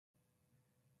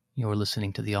You're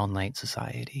listening to the All Night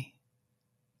Society,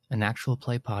 an actual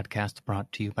play podcast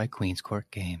brought to you by Queen's Court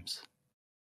Games.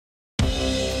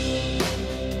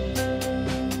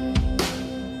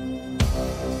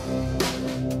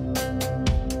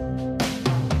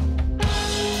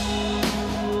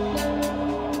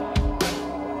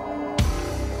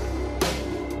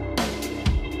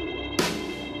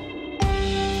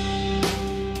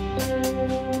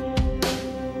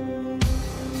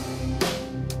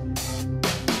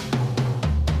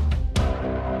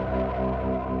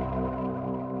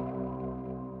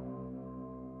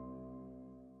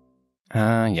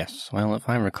 Yes. Well, if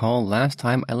I recall, last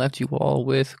time I left you all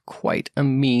with quite a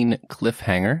mean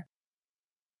cliffhanger.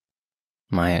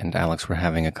 Maya and Alex were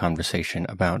having a conversation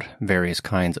about various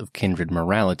kinds of kindred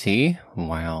morality,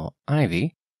 while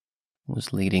Ivy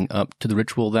was leading up to the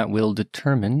ritual that will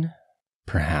determine,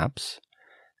 perhaps,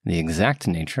 the exact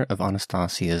nature of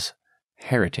Anastasia's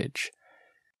heritage.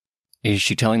 Is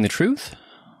she telling the truth?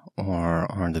 Or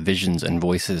are the visions and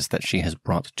voices that she has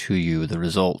brought to you the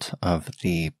result of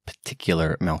the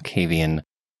particular Malkavian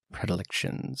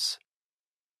predilections?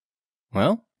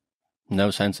 Well, no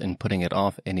sense in putting it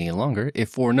off any longer, if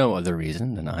for no other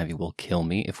reason than Ivy will kill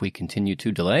me if we continue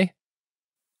to delay.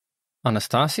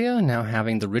 Anastasia, now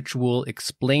having the ritual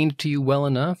explained to you well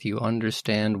enough, you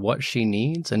understand what she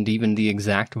needs and even the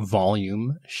exact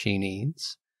volume she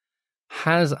needs.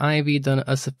 Has Ivy done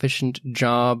a sufficient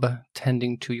job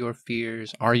tending to your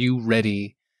fears? Are you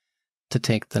ready to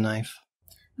take the knife?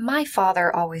 My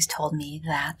father always told me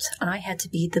that I had to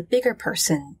be the bigger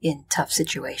person in tough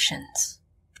situations.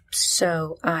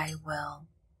 So I will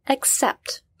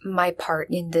accept my part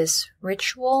in this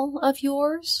ritual of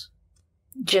yours,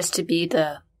 just to be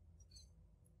the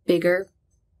bigger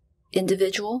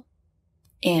individual.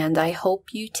 And I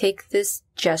hope you take this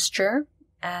gesture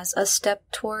as a step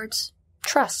towards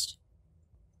trust,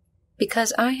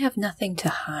 because I have nothing to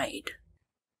hide.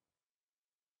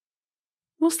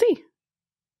 We'll see.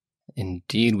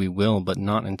 Indeed we will, but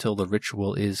not until the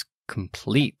ritual is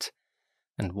complete.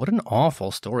 And what an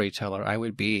awful storyteller I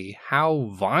would be.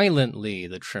 How violently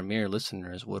the Tremere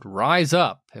listeners would rise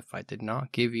up if I did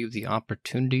not give you the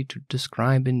opportunity to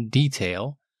describe in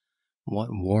detail what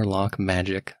warlock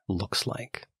magic looks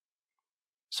like.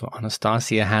 So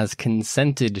Anastasia has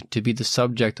consented to be the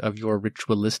subject of your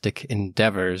ritualistic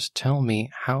endeavors. Tell me,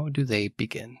 how do they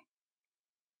begin?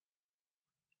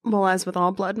 Well, as with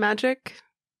all blood magic,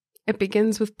 it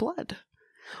begins with blood.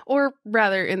 Or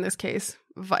rather, in this case,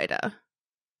 Vita.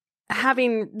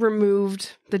 Having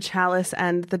removed the chalice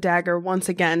and the dagger once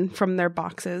again from their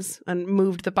boxes and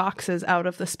moved the boxes out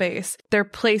of the space, they're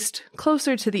placed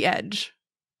closer to the edge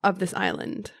of this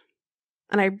island.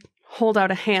 And I hold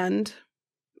out a hand,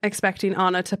 expecting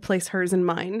Anna to place hers in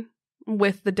mine,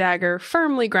 with the dagger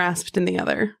firmly grasped in the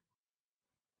other.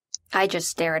 I just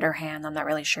stare at her hand. I'm not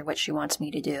really sure what she wants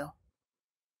me to do.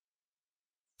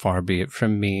 Far be it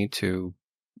from me to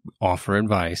offer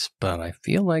advice, but I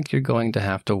feel like you're going to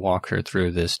have to walk her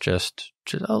through this just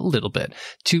a little bit.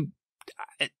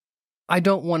 I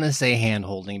don't want to say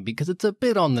hand-holding because it's a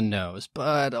bit on the nose,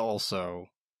 but also...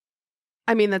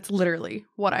 I mean, that's literally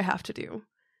what I have to do.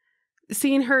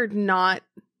 Seeing her not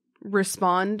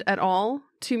respond at all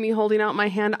to me holding out my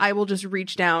hand, I will just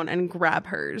reach down and grab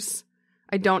hers.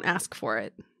 I don't ask for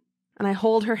it. And I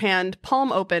hold her hand,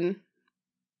 palm open,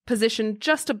 positioned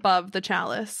just above the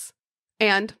chalice.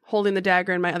 And, holding the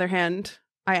dagger in my other hand,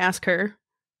 I ask her,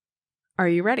 "Are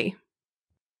you ready?"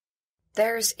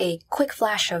 There's a quick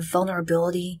flash of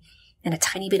vulnerability and a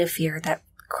tiny bit of fear that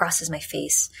crosses my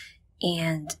face.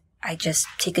 And I just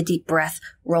take a deep breath,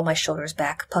 roll my shoulders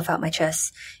back, puff out my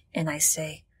chest, and I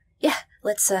say, "Yeah,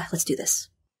 let's do this."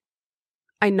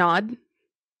 I nod,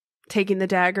 taking the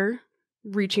dagger,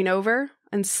 reaching over,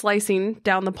 and slicing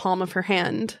down the palm of her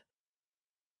hand.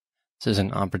 This is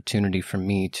an opportunity for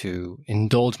me to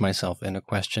indulge myself in a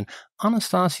question.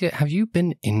 Anastasia, have you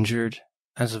been injured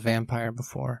as a vampire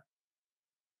before?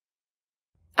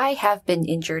 I have been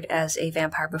injured as a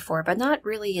vampire before, but not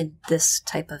really in this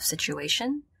type of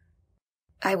situation.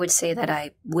 I would say that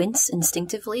I wince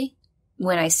instinctively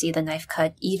when I see the knife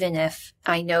cut, even if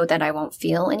I know that I won't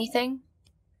feel anything.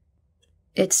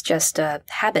 It's just a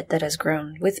habit that has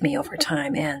grown with me over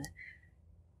time, and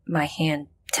my hand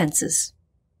tenses.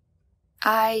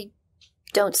 I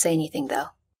don't say anything, though.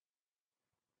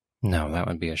 No, that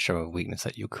would be a show of weakness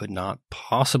that you could not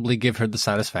possibly give her the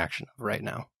satisfaction of right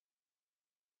now.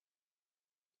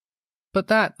 But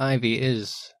that, Ivy,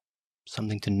 is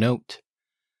something to note.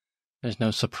 There's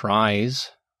no surprise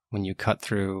when you cut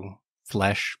through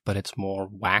flesh, but it's more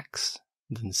wax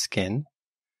than skin.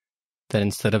 that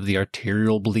instead of the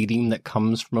arterial bleeding that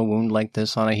comes from a wound like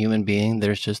this on a human being,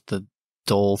 there's just the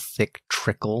dull, thick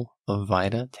trickle of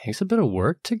Vita. It takes a bit of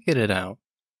work to get it out.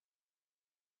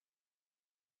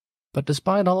 But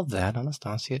despite all of that,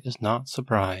 Anastasia is not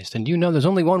surprised. And you know there's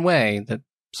only one way that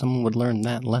someone would learn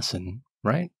that lesson,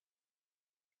 right?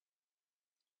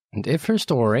 And if her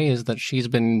story is that she's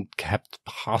been kept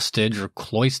hostage or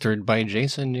cloistered by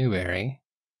Jason Newberry,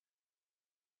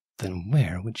 then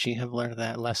where would she have learned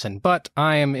that lesson? But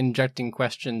I am injecting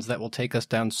questions that will take us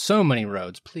down so many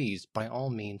roads. Please, by all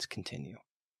means, continue.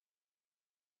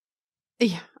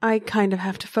 Yeah, I kind of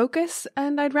have to focus,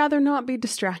 and I'd rather not be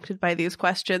distracted by these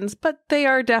questions, but they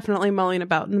are definitely mulling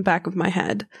about in the back of my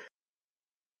head.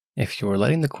 If you're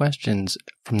letting the questions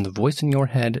from the voice in your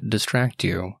head distract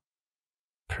you,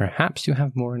 perhaps you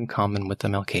have more in common with the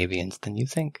Malkavians than you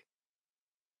think.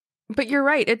 But you're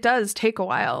right, it does take a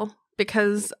while,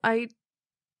 because I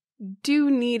do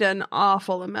need an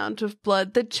awful amount of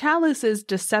blood. The chalice is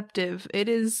deceptive. It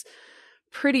is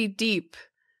pretty deep.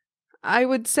 I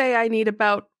would say I need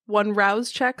about 1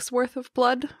 rouse check's worth of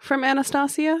blood from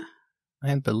Anastasia.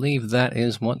 I believe that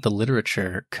is what the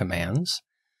literature commands.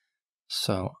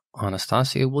 So,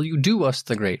 Anastasia, will you do us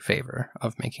the great favor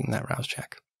of making that rouse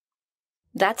check?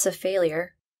 That's a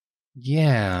failure.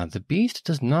 Yeah, the beast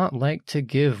does not like to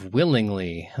give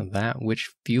willingly that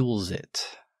which fuels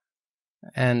it.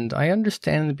 And I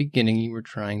understand in the beginning you were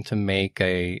trying to make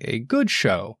a good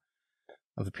show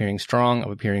of appearing strong, of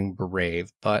appearing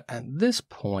brave, but at this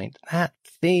point, that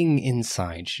thing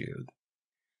inside you,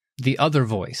 the other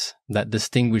voice that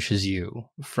distinguishes you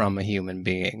from a human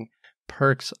being,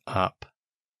 perks up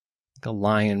like a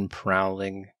lion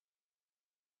prowling.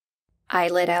 I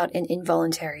let out an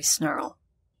involuntary snarl,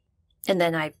 and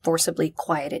then I forcibly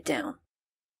quiet it down.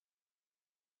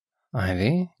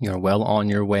 Ivy, you're well on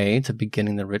your way to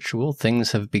beginning the ritual.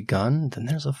 Things have begun. Then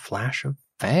there's a flash of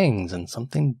fangs and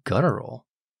something guttural.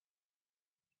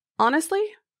 Honestly,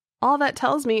 all that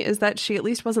tells me is that she at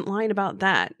least wasn't lying about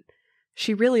that.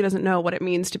 She really doesn't know what it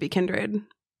means to be kindred,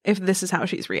 if this is how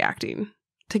she's reacting,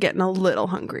 to getting a little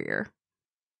hungrier.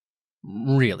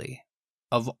 Really?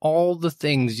 Of all the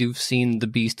things you've seen the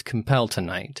beast compel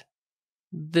tonight,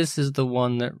 this is the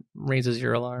one that raises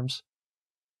your alarms?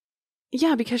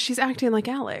 Yeah, because she's acting like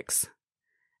Alex.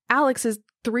 Alex is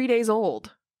 3 days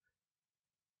old.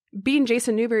 Being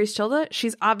Jason Newberry's Childa,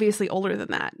 she's obviously older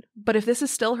than that. But if this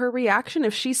is still her reaction,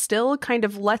 if she still kind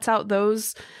of lets out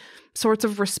those sorts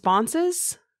of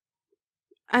responses,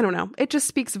 I don't know. It just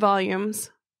speaks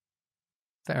volumes.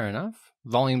 Fair enough.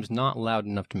 Volume's not loud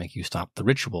enough to make you stop the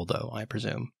ritual, though, I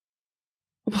presume.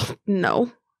 Well,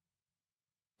 no.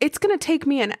 It's going to take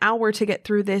me an hour to get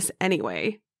through this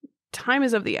anyway. Time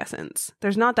is of the essence.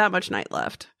 There's not that much night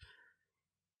left.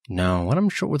 No, when I'm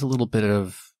sure with a little bit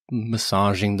of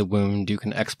massaging the wound, you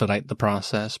can expedite the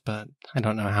process, but I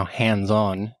don't know how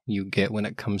hands-on you get when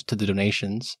it comes to the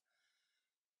donations.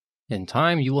 In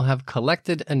time, you will have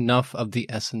collected enough of the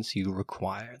essence you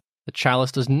require. The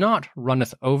chalice does not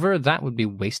runneth over. That would be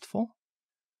wasteful.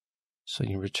 So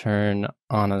you return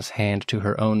Anna's hand to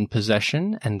her own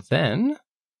possession, and then...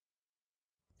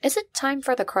 Is it time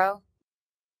for the crow?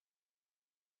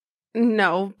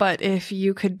 No, but if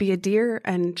you could be a deer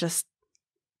and just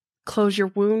close your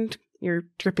wound, you're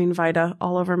dripping Vita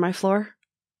all over my floor.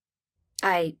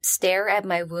 I stare at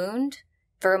my wound,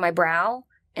 furrow my brow,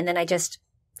 and then I just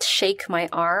shake my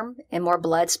arm and more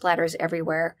blood splatters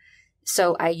everywhere.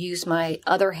 So I use my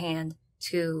other hand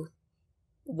to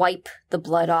wipe the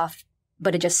blood off,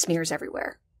 but it just smears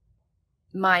everywhere.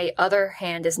 My other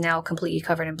hand is now completely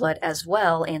covered in blood as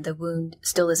well, and the wound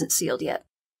still isn't sealed yet.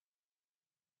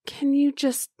 Can you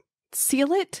just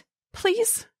seal it,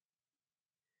 please?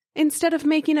 Instead of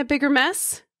making a bigger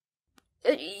mess?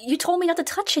 You told me not to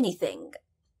touch anything.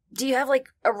 Do you have, like,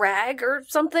 a rag or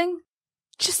something?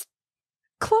 Just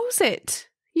close it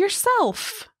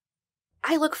yourself.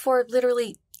 I look for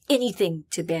literally anything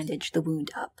to bandage the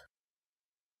wound up.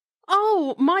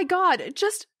 Oh my god,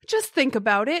 just think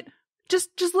about it.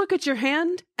 Just look at your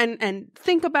hand and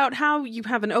think about how you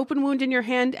have an open wound in your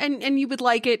hand and you would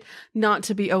like it not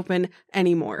to be open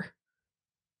anymore.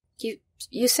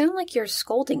 You sound like you're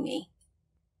scolding me.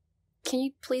 Can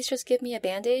you please just give me a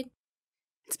Band-Aid?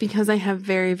 It's because I have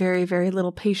very, very, very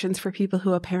little patience for people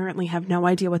who apparently have no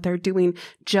idea what they're doing.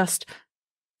 Just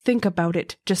think about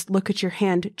it. Just look at your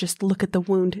hand. Just look at the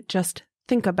wound. Just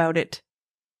think about it.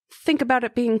 Think about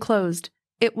it being closed.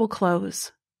 It will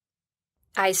close.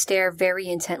 I stare very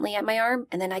intently at my arm,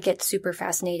 and then I get super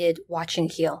fascinated watching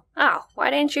it heal. Oh, why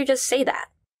didn't you just say that?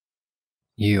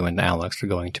 You and Alex are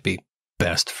going to be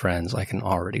best friends, I can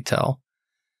already tell.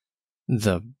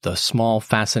 the small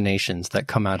fascinations that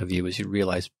come out of you as you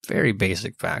realize very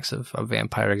basic facts of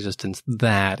vampire existence.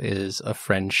 That is a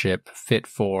friendship fit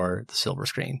for the silver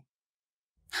screen.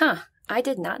 Huh. I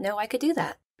did not know I could do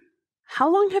that. How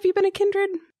long have you been a kindred?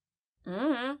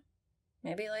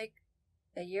 Maybe like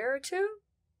a year or two?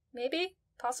 Maybe?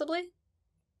 Possibly?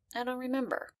 I don't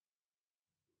remember.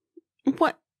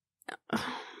 What?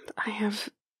 I have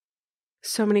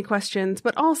so many questions,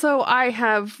 but also I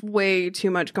have way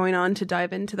too much going on to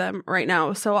dive into them right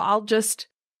now, so I'll just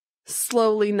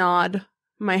slowly nod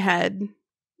my head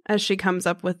as she comes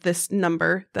up with this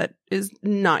number that is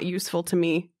not useful to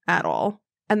me at all.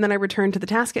 And then I return to the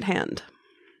task at hand.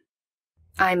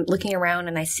 I'm looking around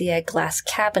and I see a glass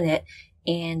cabinet,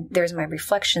 and there's my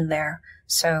reflection there,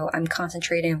 so I'm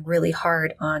concentrating really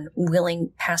hard on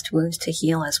willing past wounds to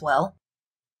heal as well.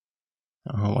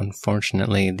 Oh,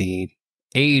 unfortunately, the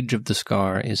age of the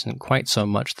scar isn't quite so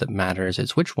much that matters.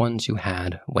 It's which ones you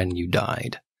had when you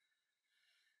died.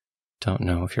 Don't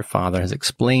know if your father has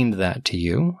explained that to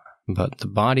you, but the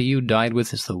body you died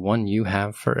with is the one you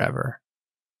have forever.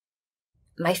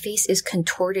 My face is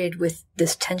contorted with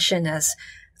this tension as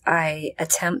I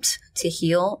attempt to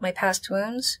heal my past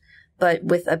wounds, but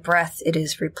with a breath it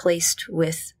is replaced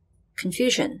with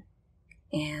confusion.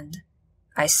 And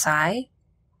I sigh,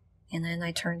 and then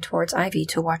I turn towards Ivy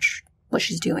to watch what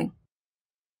she's doing.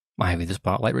 Ivy, the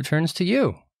spotlight returns to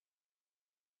you.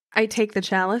 I take the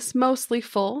chalice, mostly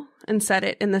full, and set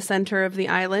it in the center of the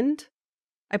island.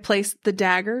 I place the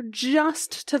dagger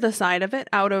just to the side of it,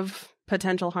 out of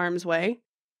potential harm's way.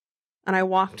 And I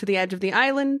walk to the edge of the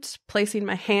island, placing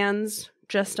my hands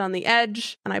just on the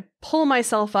edge, and I pull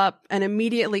myself up and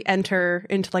immediately enter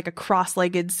into like a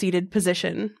cross-legged seated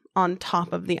position on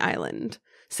top of the island,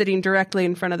 sitting directly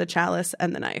in front of the chalice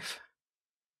and the knife.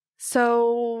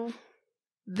 So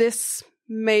this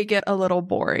may get a little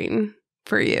boring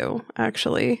for you,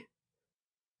 actually.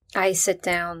 I sit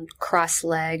down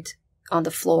cross-legged on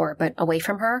the floor, but away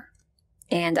from her,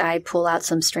 and I pull out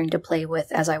some string to play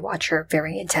with as I watch her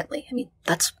very intently. I mean,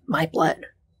 that's my blood.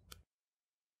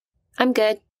 I'm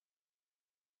good.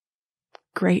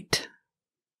 Great.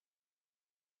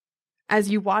 As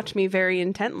you watch me very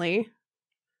intently,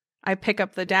 I pick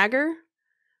up the dagger,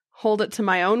 hold it to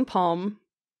my own palm,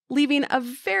 leaving a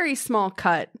very small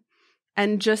cut,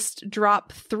 and just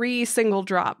drop 3 single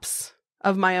drops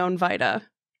of my own Vita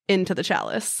into the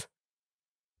chalice.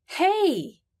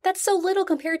 Hey! That's so little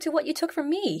compared to what you took from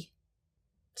me.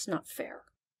 It's not fair.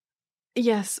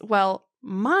 Yes, well,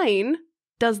 mine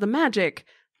does the magic.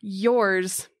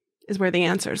 Yours is where the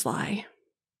answers lie.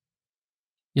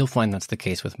 You'll find that's the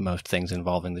case with most things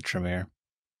involving the Tremere.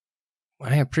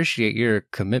 I appreciate your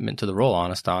commitment to the role,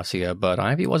 Anastasia, but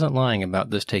Ivy wasn't lying about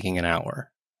this taking an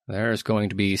hour. There's going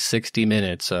to be 60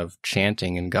 minutes of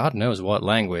chanting in God knows what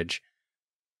language.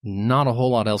 Not a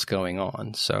whole lot else going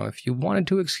on, so if you wanted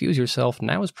to excuse yourself,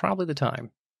 now is probably the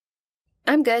time.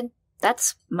 I'm good.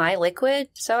 That's my liquid,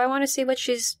 so I want to see what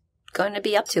she's going to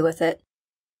be up to with it.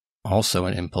 Also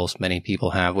an impulse many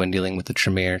people have when dealing with the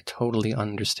Tremere. Totally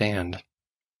understand.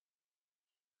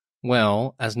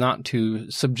 Well, as not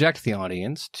to subject the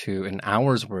audience to an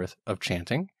hour's worth of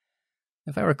chanting,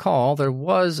 if I recall, there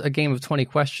was a game of 20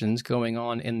 questions going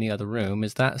on in the other room.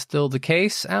 Is that still the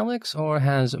case, Alex, or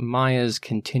has Maya's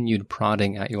continued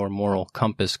prodding at your moral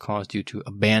compass caused you to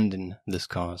abandon this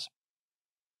cause?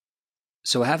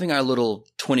 So having our little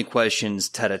 20 questions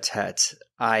tete-a-tete,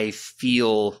 I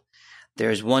feel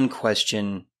there's one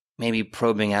question maybe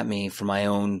probing at me for my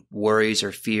own worries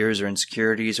or fears or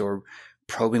insecurities, or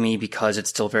probing me because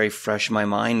it's still very fresh in my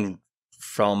mind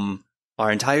from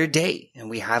our entire day,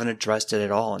 and we haven't addressed it at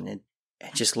all. And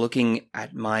just looking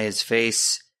at Maya's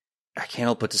face, I can't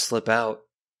help but to slip out.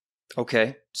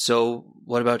 Okay, so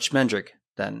what about Schmendrick,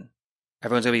 then?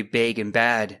 Everyone's going to be big and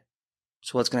bad,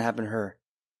 so what's going to happen to her?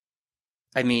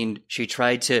 I mean, she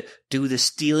tried to do the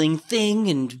stealing thing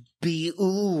and be,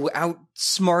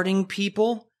 outsmarting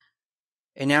people,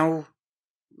 and now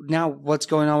what's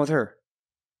going on with her?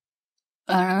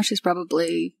 I don't know, she's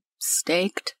probably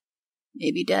staked,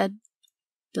 maybe dead.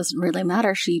 Doesn't really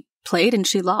matter. She played and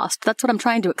she lost. That's what I'm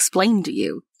trying to explain to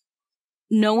you.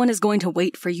 No one is going to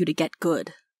wait for you to get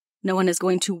good. No one is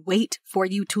going to wait for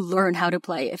you to learn how to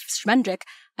play. If Schmendrick,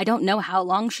 I don't know how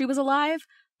long she was alive,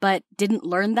 but didn't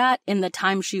learn that in the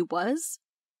time she was,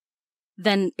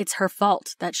 then it's her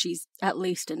fault that she's at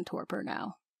least in torpor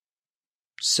now.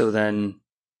 So then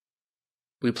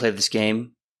we play this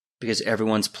game because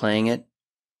everyone's playing it?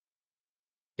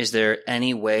 Is there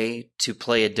any way to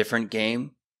play a different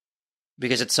game?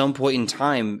 Because at some point in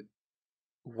time,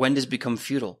 when does it become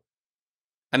futile?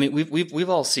 I mean, we've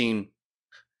all seen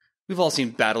We've all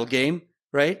seen Battle Game,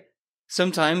 right?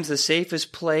 Sometimes the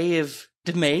safest play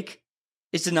to make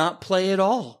is to not play at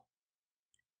all.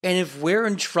 And if we're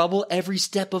in trouble every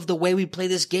step of the way we play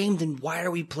this game, then why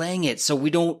are we playing it? So we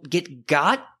don't get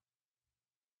got?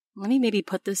 Let me maybe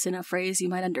put this in a phrase you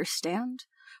might understand.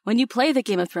 When you play the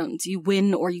Game of Thrones, you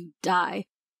win or you die.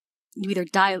 You either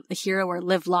die a hero or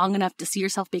live long enough to see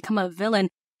yourself become a villain.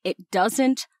 It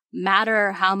doesn't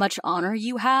matter how much honor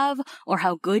you have or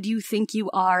how good you think you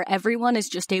are. Everyone is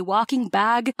just a walking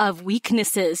bag of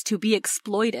weaknesses to be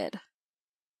exploited.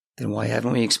 Then why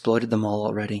haven't we exploited them all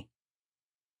already?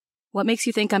 What makes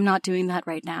you think I'm not doing that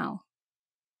right now?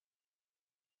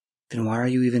 Then why are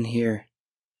you even here?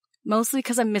 Mostly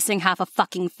because I'm missing half a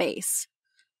fucking face.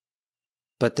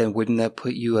 But then wouldn't that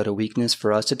put you at a weakness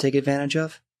for us to take advantage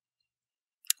of?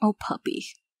 Oh, puppy.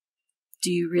 Do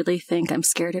you really think I'm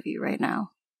scared of you right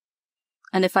now?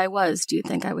 And if I was, do you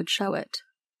think I would show it?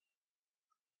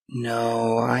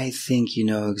 No, I think you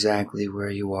know exactly where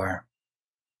you are.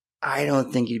 I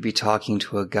don't think you'd be talking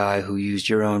to a guy who used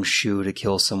your own shoe to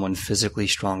kill someone physically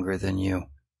stronger than you,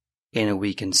 in a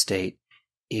weakened state,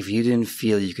 if you didn't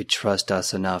feel you could trust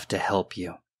us enough to help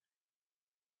you.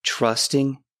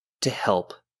 Trusting to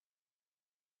help.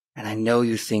 And I know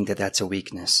you think that that's a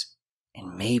weakness.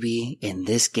 And maybe in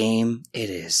this game it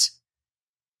is.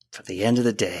 But at the end of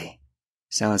the day,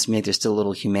 sounds to me like there's still a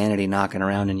little humanity knocking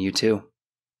around in you too.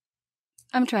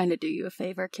 I'm trying to do you a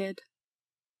favor, kid.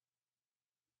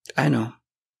 I know.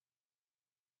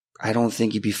 I don't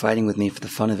think you'd be fighting with me for the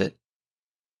fun of it.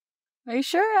 Are you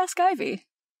sure? Ask Ivy.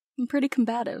 I'm pretty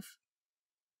combative.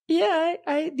 Yeah,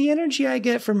 the energy I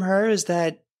get from her is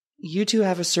that you two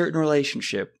have a certain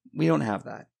relationship. We don't have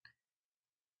that.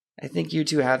 I think you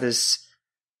two have this...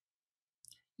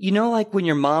 You know, like when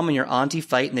your mom and your auntie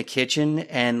fight in the kitchen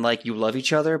and, like, you love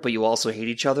each other, but you also hate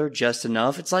each other just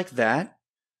enough? It's like that.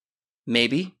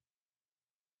 Maybe.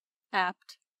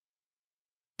 Apt.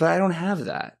 But I don't have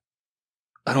that.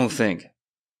 I don't think.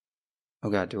 Oh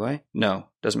God, do I? No,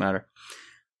 doesn't matter.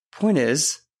 Point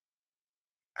is,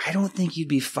 I don't think you'd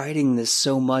be fighting this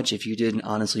so much if you didn't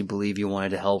honestly believe you wanted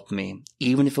to help me,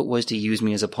 even if it was to use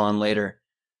me as a pawn later.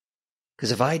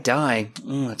 Because if I die,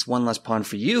 that's one less pawn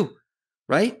for you,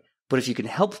 right? But if you can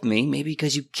help me, maybe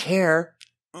because you care,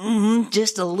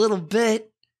 just a little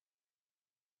bit,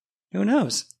 who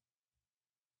knows?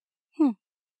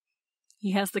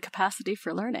 He has the capacity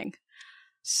for learning.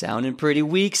 Sounding pretty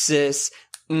weak, sis.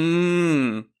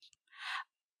 I'm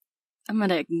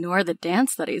gonna ignore the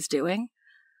dance that he's doing.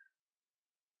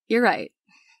 You're right.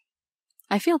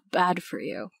 I feel bad for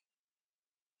you.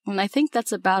 And I think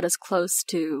that's about as close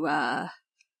to,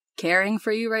 caring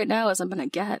for you right now as I'm gonna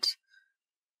get.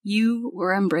 You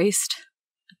were embraced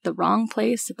at the wrong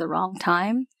place at the wrong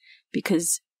time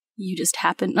because you just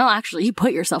happened... No, actually, you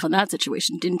put yourself in that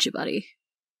situation, didn't you, buddy?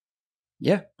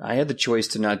 Yeah, I had the choice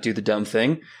to not do the dumb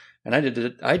thing, and I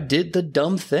did the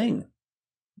dumb thing.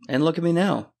 And look at me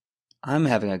now. I'm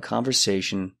having a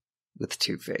conversation with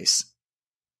Two-Face.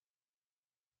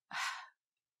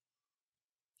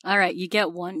 All right, you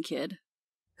get one, kid.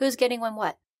 Who's getting one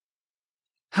what?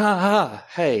 Ha ha,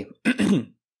 hey.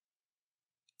 You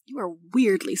are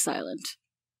weirdly silent.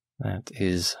 That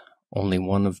is only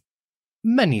one of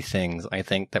many things, I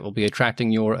think, that will be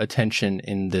attracting your attention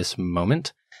in this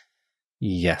moment.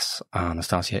 Yes,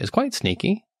 Anastasia is quite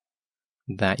sneaky.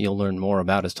 That you'll learn more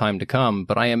about as time to come,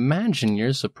 but I imagine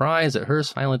your surprise at her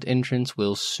silent entrance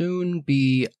will soon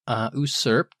be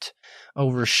usurped,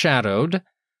 overshadowed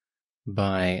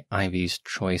by Ivy's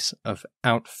choice of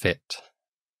outfit.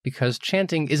 Because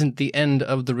chanting isn't the end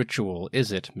of the ritual,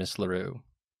 is it, Miss LaRue?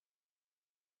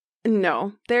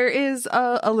 No, there is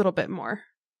a little bit more.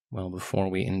 Well, before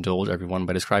we indulge everyone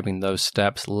by describing those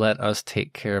steps, let us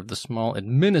take care of the small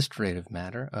administrative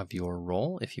matter of your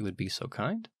role, if you would be so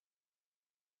kind.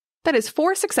 That is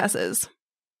 4 successes.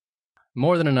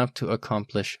 More than enough to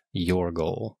accomplish your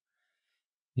goal.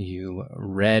 You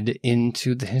read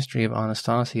into the history of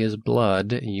Anastasia's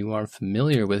blood. You are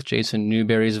familiar with Jason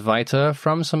Newberry's Vita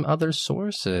from some other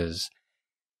sources.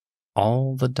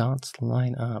 All the dots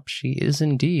line up. She is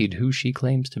indeed who she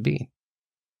claims to be.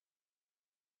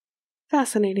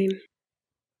 Fascinating.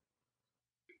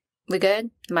 We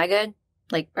good? Am I good?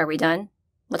 Like, are we done?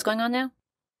 What's going on now?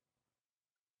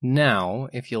 Now,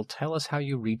 if you'll tell us how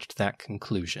you reached that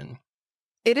conclusion.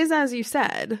 It is as you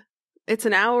said. It's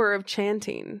an hour of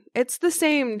chanting. It's the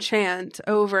same chant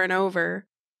over and over.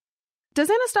 Does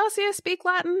Anastasia speak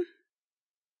Latin?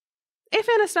 If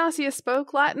Anastasia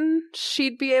spoke Latin,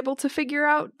 she'd be able to figure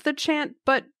out the chant,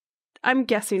 but I'm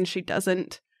guessing she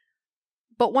doesn't.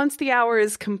 But once the hour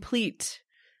is complete,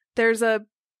 there's a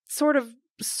sort of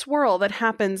swirl that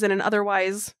happens in an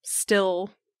otherwise still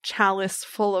chalice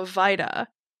full of Vita,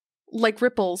 like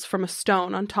ripples from a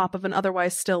stone on top of an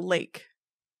otherwise still lake.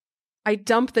 I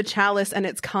dump the chalice and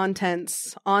its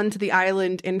contents onto the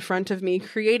island in front of me,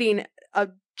 creating a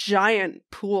giant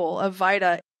pool of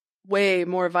Vita, way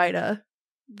more Vita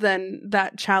than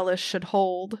that chalice should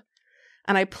hold.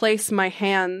 And I place my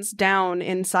hands down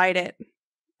inside it,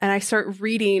 and I start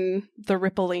reading the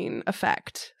rippling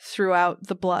effect throughout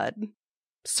the blood,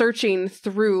 searching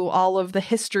through all of the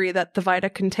history that the Vita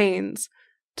contains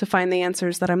to find the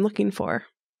answers that I'm looking for.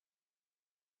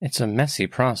 It's a messy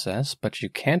process, but you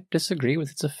can't disagree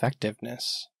with its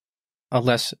effectiveness. A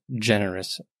less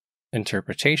generous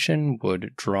interpretation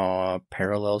would draw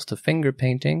parallels to finger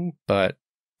painting, but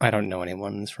I don't know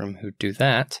anyone in this room who'd do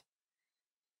that.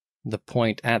 The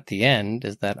point at the end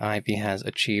is that Ivy has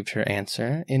achieved her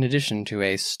answer, in addition to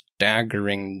a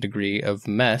staggering degree of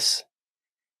mess.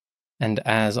 And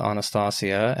as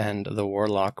Anastasia and the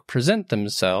Warlock present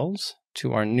themselves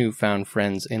to our newfound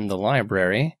friends in the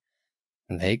library,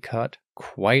 they cut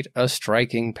quite a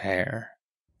striking pair.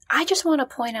 I just want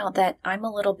to point out that I'm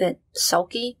a little bit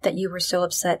sulky that you were so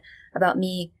upset about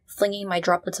me flinging my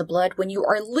droplets of blood when you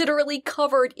are literally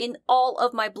covered in all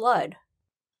of my blood.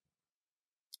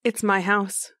 It's my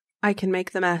house. I can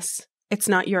make the mess. It's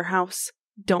not your house.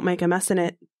 Don't make a mess in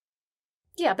it.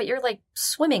 Yeah, but you're like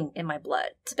swimming in my blood.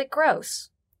 It's a bit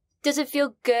gross. Does it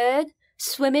feel good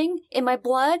swimming in my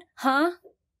blood, huh?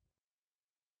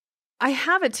 I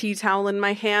have a tea towel in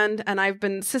my hand, and I've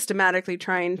been systematically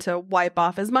trying to wipe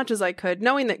off as much as I could,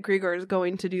 knowing that Grigor is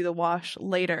going to do the wash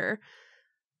later.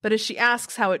 But as she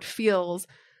asks how it feels,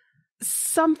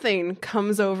 something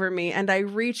comes over me, and I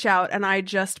reach out and I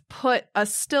just put a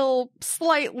still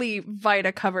slightly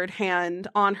Vita-covered hand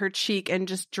on her cheek and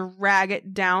just drag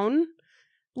it down,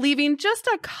 leaving just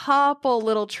a couple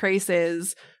little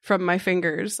traces from my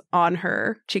fingers on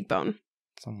her cheekbone.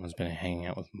 Someone's been hanging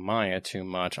out with Maya too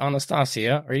much.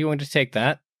 Anastasia, are you going to take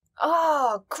that?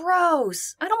 Oh,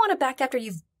 gross. I don't want to back after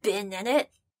you've been in it.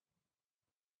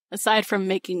 Aside from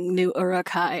making new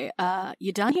Urukai,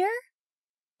 you done here?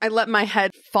 I let my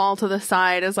head fall to the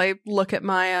side as I look at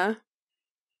Maya.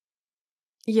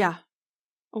 Yeah,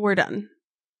 we're done.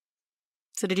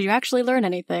 So did you actually learn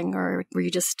anything, or were you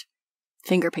just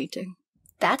finger painting?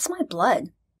 That's my blood.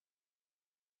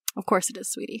 Of course it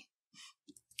is, sweetie.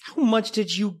 How much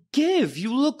did you give?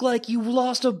 You look like you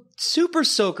lost a super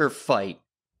soaker fight.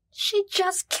 She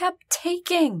just kept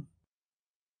taking.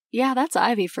 Yeah, that's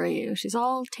Ivy for you. She's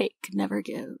all take, never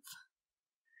give.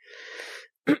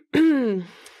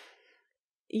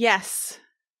 Yes,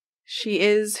 she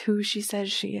is who she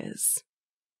says she is.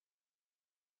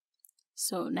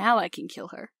 So now I can kill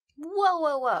her. Whoa,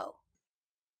 whoa, whoa.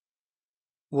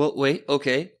 Well, wait,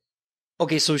 okay.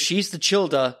 Okay, so she's the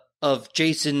Childa of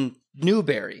Jason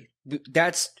Newberry.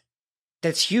 That's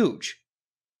huge.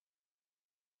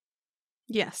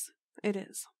 Yes, it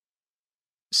is.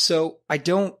 So I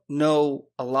don't know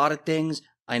a lot of things.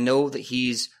 I know that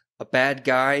he's a bad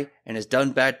guy and has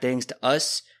done bad things to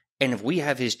us. And if we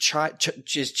have his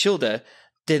Childa,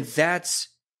 then that's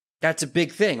a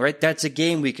big thing, right? That's a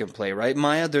game we can play, right,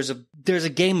 Maya? There's a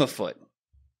game afoot.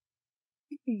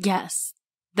 Yes,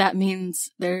 that means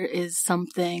there is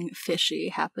something fishy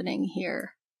happening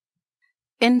here.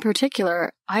 In particular,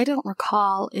 I don't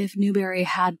recall if Newberry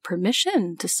had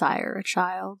permission to sire a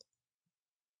child.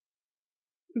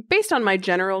 Based on my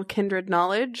general kindred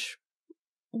knowledge,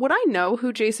 would I know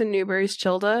who Jason Newberry's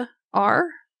Childa are?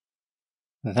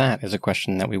 That is a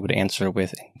question that we would answer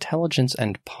with intelligence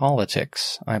and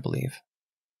politics, I believe.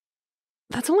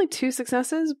 That's only 2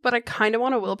 successes, but I kind of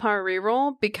want a willpower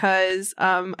reroll because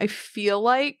I feel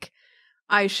like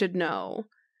I should know.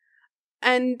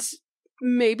 And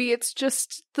maybe it's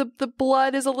just the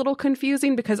blood is a little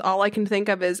confusing because all I can think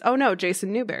of is, oh no,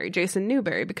 Jason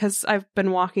Newberry, because I've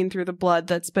been walking through the blood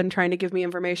that's been trying to give me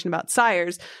information about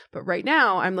sires, but right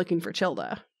now I'm looking for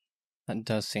Childa. That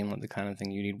does seem like the kind of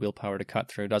thing you need willpower to cut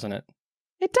through, doesn't it?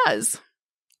 It does.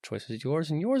 Choice is yours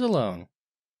and yours alone.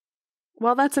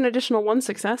 Well, that's an additional 1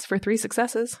 success for 3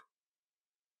 successes.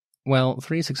 Well,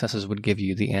 3 successes would give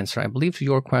you the answer, I believe, to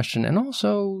your question, and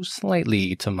also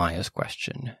slightly to Maya's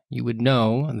question. You would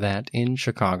know that in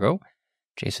Chicago,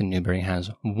 Jason Newberry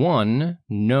has 1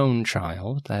 known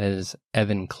child, that is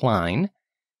Evan Klein.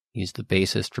 He's the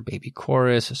bassist for Baby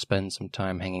Chorus, spends some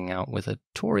time hanging out with a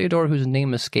toreador whose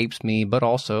name escapes me, but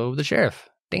also the sheriff,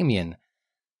 Damien.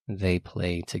 They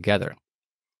play together.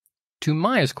 To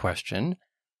Maya's question,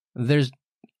 there's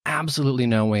absolutely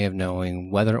no way of knowing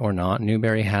whether or not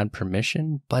Newberry had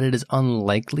permission, but it is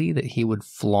unlikely that he would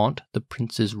flaunt the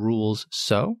prince's rules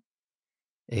so.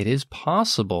 it is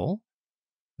possible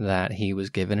that he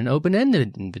was given an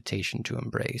open-ended invitation to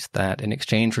embrace, that in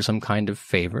exchange for some kind of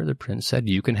favor, the prince said,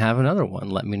 you can have another one,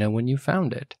 let me know when you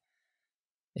found it.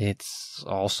 It's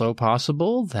also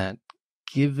possible that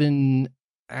given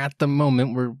at the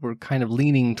moment we're kind of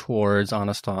leaning towards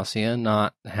Anastasia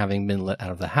not having been let out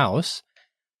of the house,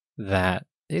 that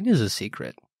it is a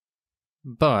secret.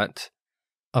 But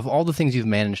of all the things you've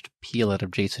managed to peel out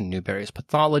of Jason Newberry's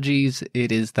pathologies,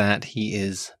 it is that he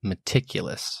is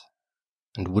meticulous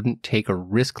and wouldn't take a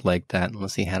risk like that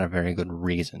unless he had a very good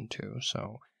reason to.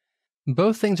 So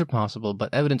both things are possible,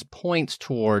 but evidence points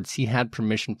towards he had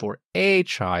permission for a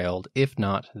child, if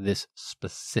not this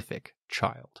specific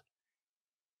child.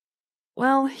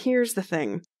 Well, here's the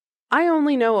thing. I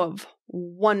only know of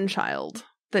one child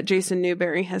that Jason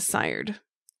Newberry has sired.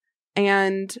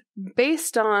 And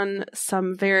based on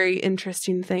some very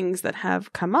interesting things that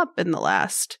have come up in the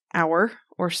last hour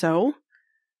or so,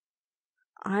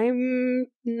 I'm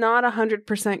not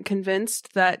 100%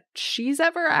 convinced that she's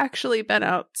ever actually been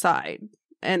outside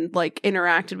and,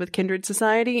 interacted with Kindred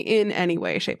Society in any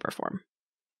way, shape, or form.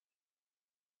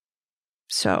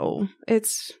 So,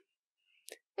 it's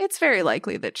very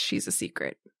likely that she's a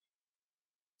secret.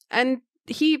 And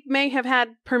he may have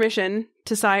had permission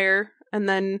to sire and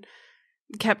then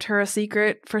kept her a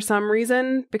secret for some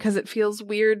reason, because it feels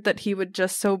weird that he would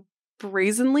just so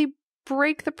brazenly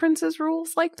break the prince's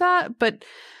rules like that, but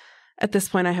at this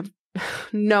point I have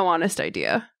no honest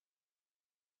idea.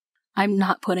 I'm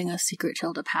not putting a secret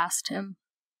Childa past him.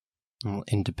 Well,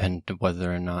 independent of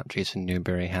whether or not Jason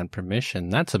Newberry had permission,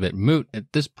 that's a bit moot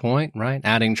at this point, right?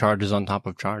 Adding charges on top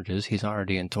of charges. He's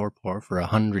already in torpor for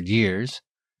 100 years.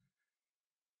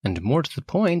 And more to the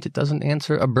point, it doesn't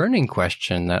answer a burning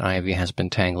question that Ivy has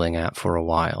been tangling at for a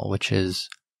while, which is,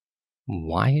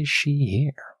 why is she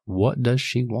here? What does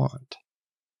she want?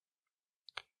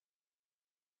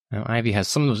 Now, Ivy has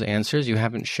some of those answers. You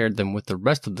haven't shared them with the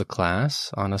rest of the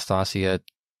class. Anastasia,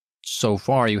 so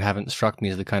far you haven't struck me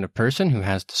as the kind of person who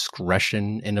has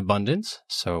discretion in abundance,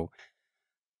 so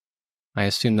I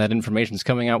assume that information's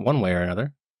coming out one way or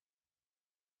another.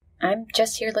 I'm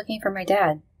just here looking for my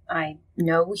dad. I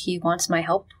know he wants my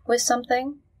help with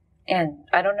something, and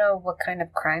I don't know what kind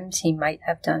of crimes he might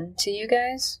have done to you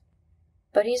guys,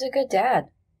 but he's a good dad.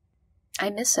 I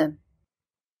miss him.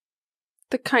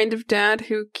 The kind of dad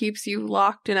who keeps you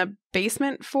locked in a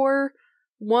basement for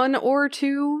 1 or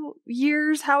 2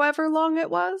 years, however long it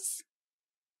was?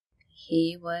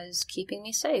 He was keeping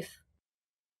me safe.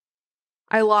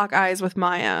 I lock eyes with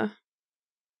Maya.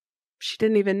 She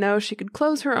didn't even know she could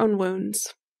close her own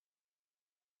wounds.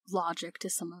 Logic to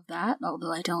some of that,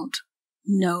 although I don't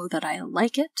know that I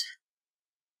like it.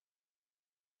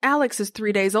 Alex is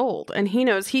 3 days old, and he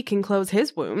knows he can close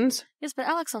his wounds. Yes, but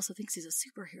Alex also thinks he's a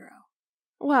superhero.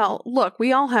 Well, look,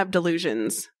 we all have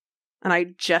delusions. And I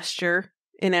gesture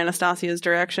in Anastasia's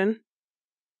direction.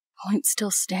 Point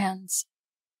still stands.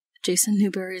 Jason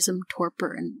Newberry is in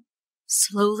torpor and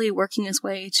slowly working his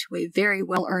way to a very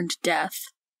well-earned death.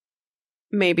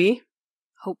 Maybe.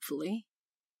 Hopefully.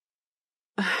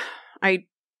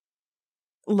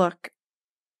 Look,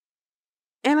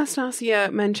 Anastasia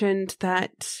mentioned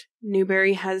that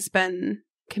Newberry has been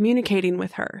communicating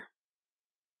with her.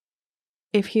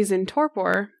 If he's in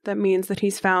torpor, that means that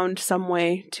he's found some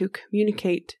way to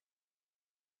communicate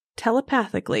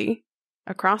telepathically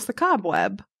across the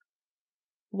cobweb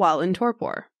while in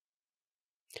torpor,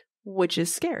 which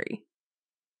is scary.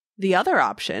 The other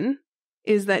option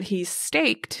is that he's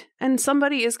staked and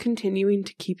somebody is continuing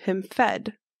to keep him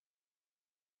fed,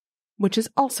 which is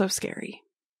also scary.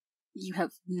 You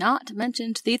have not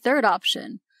mentioned the third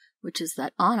option, which is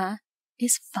that Anna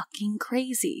is fucking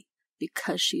crazy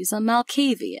because she's a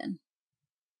Malkavian.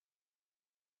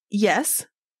 Yes,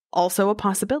 also a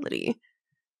possibility.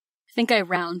 I think I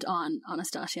round on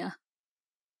Anastasia.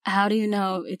 How do you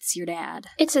know it's your dad?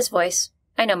 It's his voice.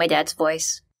 I know my dad's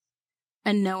voice.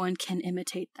 And no one can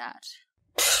imitate that.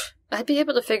 I'd be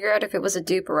able to figure out if it was a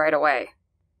dupe right away.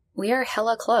 We are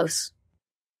hella close.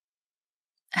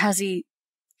 Has he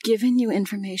given you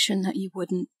information that you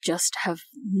wouldn't just have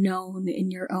known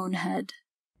in your own head?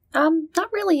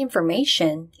 Not really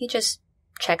information. He just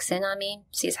checks in on me,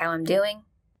 sees how I'm doing,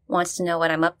 wants to know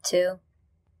what I'm up to,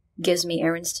 gives me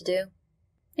errands to do.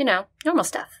 You know, normal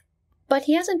stuff. But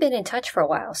he hasn't been in touch for a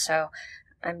while, so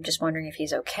I'm just wondering if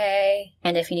he's okay,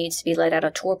 and if he needs to be let out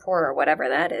of torpor or whatever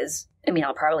that is. I mean,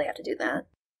 I'll probably have to do that.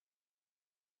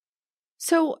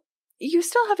 So, you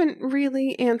still haven't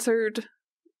really answered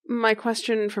my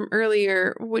question from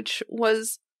earlier, which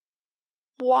was,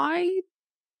 why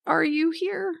are you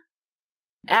here?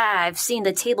 I've seen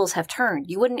the tables have turned.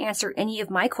 You wouldn't answer any of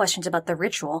my questions about the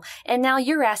ritual, and now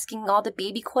you're asking all the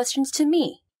baby questions to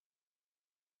me.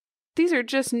 These are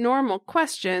just normal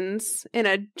questions in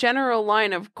a general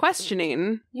line of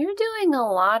questioning. You're doing a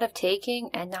lot of taking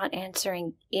and not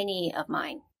answering any of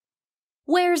mine.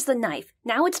 Where's the knife?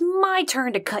 Now it's my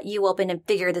turn to cut you open and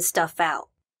figure this stuff out.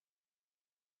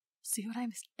 See what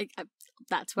I'm saying?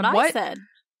 That's what I said.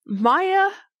 Maya?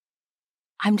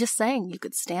 I'm just saying you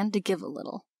could stand to give a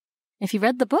little. If you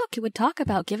read the book, it would talk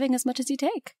about giving as much as you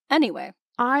take. Anyway.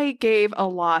 I gave a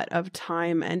lot of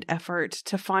time and effort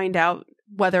to find out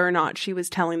whether or not she was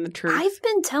telling the truth. I've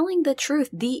been telling the truth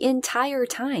the entire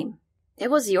time. It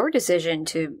was your decision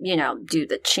to, do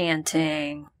the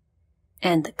chanting,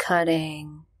 and the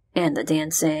cutting, and the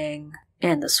dancing,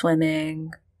 and the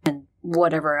swimming, and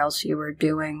whatever else you were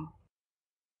doing.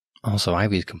 Also,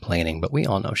 Ivy's complaining, but we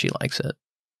all know she likes it.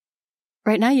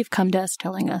 Right now you've come to us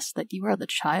telling us that you are the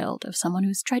child of someone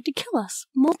who's tried to kill us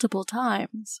multiple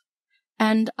times.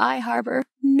 And I harbor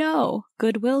no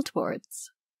goodwill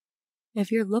towards.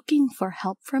 If you're looking for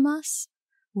help from us,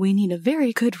 we need a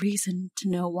very good reason to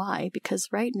know why, because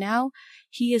right now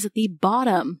he is at the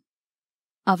bottom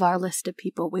of our list of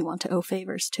people we want to owe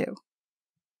favors to.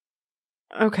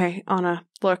 Okay, Anna,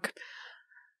 look.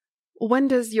 When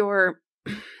does your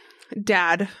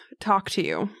dad talk to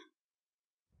you?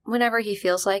 Whenever he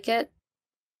feels like it.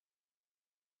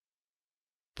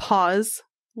 Pause,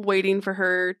 waiting for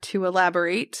her to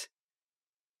elaborate.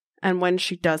 And when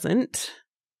she doesn't,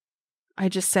 I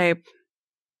just say,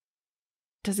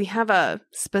 does he have a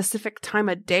specific time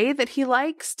of day that he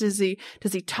likes? Does he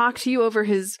talk to you over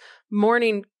his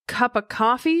morning cup of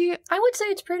coffee? I would say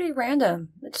it's pretty random.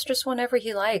 It's just whenever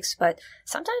he likes, but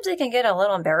sometimes it can get a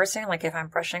little embarrassing, like if I'm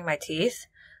brushing my teeth.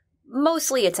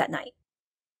 Mostly it's at night.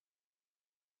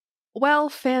 Well,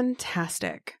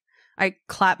 fantastic. I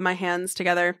clap my hands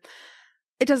together.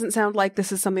 It doesn't sound like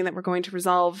this is something that we're going to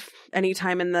resolve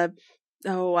anytime in the,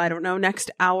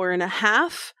 next hour and a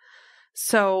half.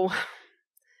 So,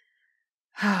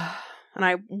 and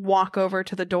I walk over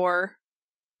to the door,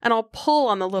 and I'll pull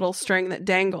on the little string that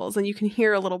dangles, and you can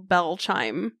hear a little bell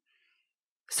chime.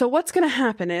 So what's going to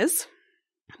happen is,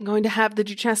 I'm going to have the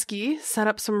Ducheski set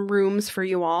up some rooms for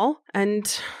you all,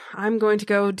 and I'm going to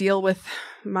go deal with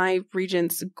my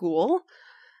regent's ghoul.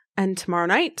 And tomorrow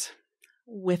night,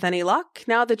 with any luck,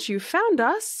 now that you've found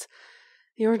us,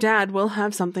 your dad will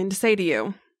have something to say to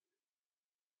you.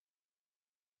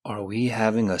 Are we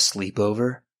having a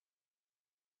sleepover?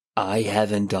 I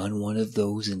haven't done one of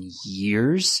those in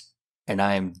years, and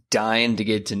I am dying to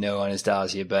get to know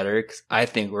Anastasia better, because I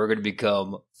think we're going to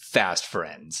become fast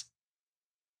friends.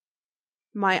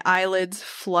 My eyelids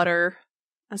flutter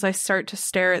as I start to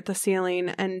stare at the ceiling,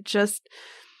 and just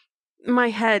my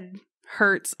head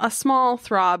hurts a small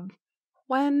throb.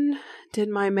 When did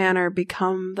my manor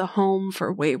become the home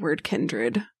for wayward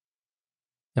kindred?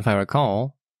 If I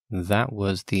recall, that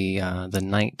was the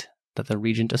night that the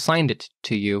regent assigned it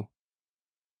to you.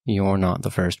 You're not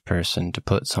the first person to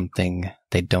put something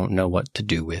they don't know what to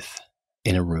do with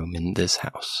in a room in this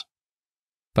house.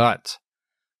 But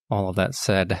all of that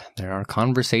said, there are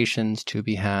conversations to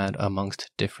be had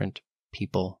amongst different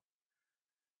people.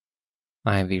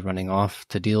 Ivy running off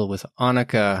to deal with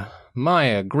Annika.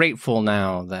 Maya grateful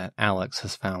now that Alex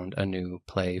has found a new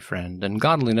play friend, and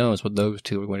God only knows what those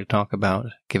two are going to talk about,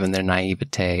 given their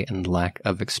naivete and lack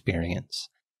of experience.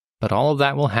 But all of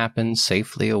that will happen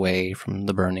safely away from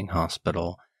the burning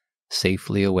hospital,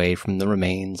 safely away from the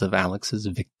remains of Alex's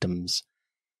victims,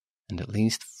 and at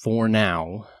least for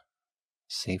now,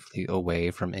 safely away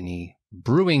from any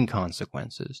brewing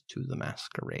consequences to the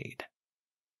masquerade.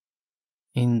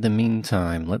 In the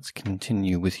meantime, let's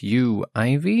continue with you,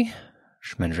 Ivy.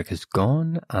 Schmendrick is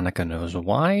gone. Annika knows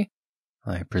why.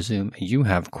 I presume you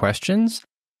have questions.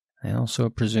 I also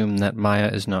presume that Maya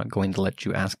is not going to let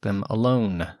you ask them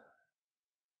alone.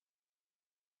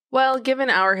 Well, given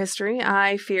our history,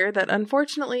 I fear that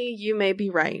unfortunately you may be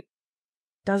right.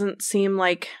 Doesn't seem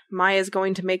like Maya's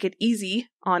going to make it easy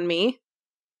on me.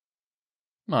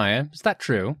 Maya, is that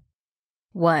true?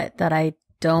 What, that I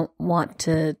don't want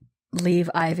to leave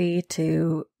Ivy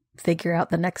to figure out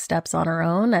the next steps on her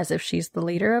own as if she's the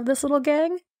leader of this little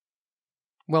gang?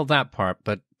 Well, that part,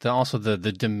 but also the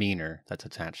demeanor that's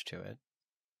attached to it.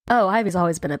 Oh, Ivy's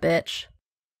always been a bitch.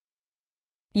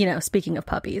 Speaking of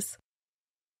puppies.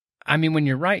 I mean, when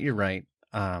you're right, you're right.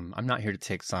 I'm not here to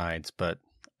take sides, but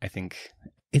I think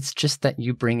it's just that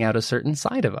you bring out a certain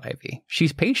side of Ivy.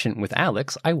 She's patient with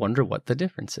Alex. I wonder what the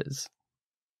difference is.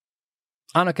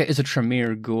 Annika is a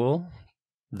Tremere ghoul.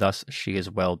 Thus, she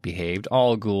is well behaved.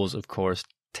 All ghouls, of course,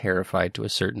 terrified to a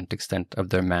certain extent of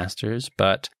their masters,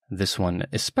 but this one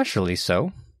especially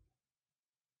so.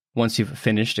 Once you've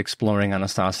finished exploring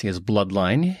Anastasia's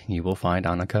bloodline, you will find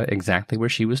Annika exactly where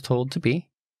she was told to be.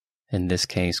 In this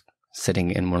case,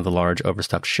 sitting in one of the large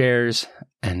overstuffed chairs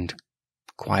and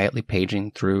quietly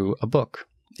paging through a book,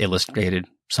 illustrated,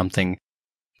 something,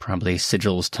 probably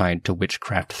sigils tied to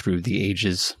witchcraft through the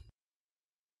ages.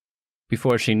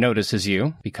 Before she notices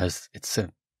you, because it's a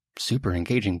super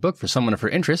engaging book for someone of her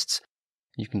interests,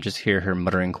 you can just hear her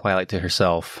muttering quietly to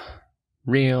herself,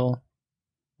 real,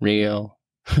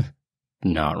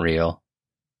 not real,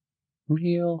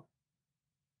 real.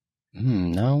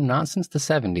 No, not since the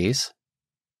 70s.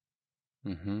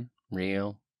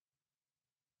 Real.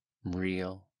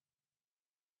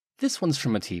 This one's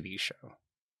from a TV show.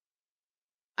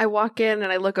 I walk in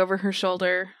and I look over her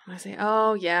shoulder. And I say,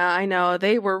 oh, yeah, I know.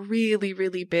 They were really,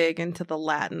 really big into the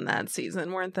Latin that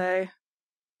season, weren't they?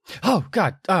 Oh,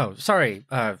 God. Oh, sorry,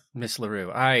 Miss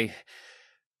LaRue. I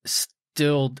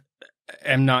still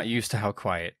am not used to how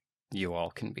quiet you all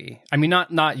can be. I mean,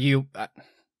 not you.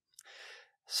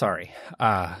 Sorry.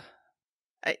 No,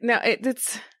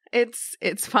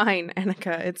 it's fine,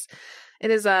 Annika.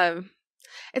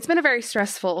 It's been a very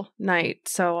stressful night,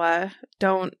 so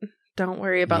don't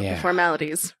worry about the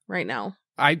formalities right now.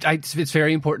 It's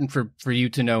very important for you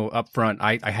to know up front.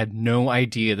 I had no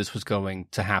idea this was going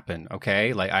to happen.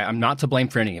 Okay, like I'm not to blame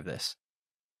for any of this.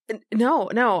 No,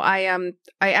 I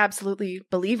absolutely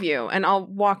believe you, and I'll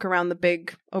walk around the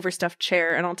big overstuffed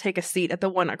chair and I'll take a seat at the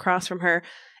one across from her.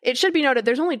 It should be noted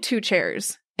there's only 2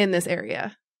 chairs in this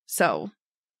area, so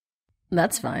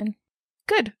that's fine.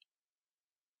 Good.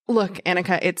 Look,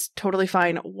 Annika, it's totally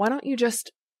fine. Why don't you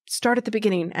just start at the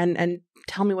beginning and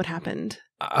tell me what happened?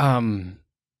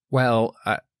 Well,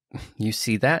 you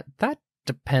see, that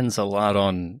depends a lot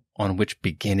on which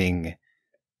beginning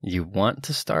you want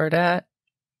to start at.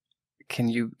 Can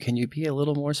you be a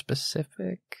little more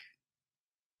specific?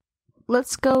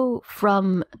 Let's go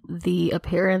from the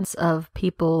appearance of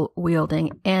people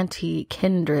wielding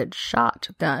anti-kindred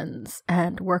shotguns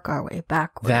and work our way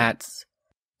backwards.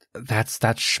 That's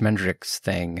Schmendrick's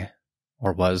thing,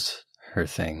 or was her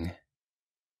thing.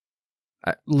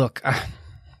 Look,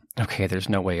 okay, there's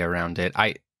no way around it.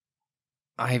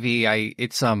 Ivy,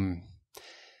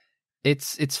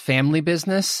 it's family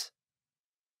business.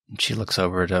 And she looks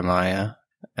over to Maya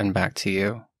and back to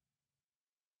you.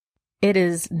 It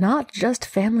is not just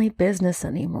family business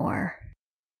anymore.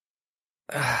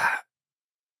 I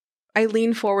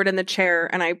lean forward in the chair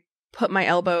and I put my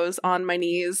elbows on my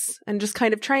knees and just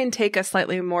kind of try and take a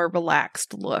slightly more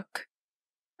relaxed look.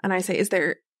 And I say, is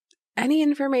there any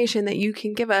information that you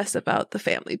can give us about the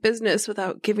family business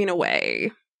without giving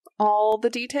away all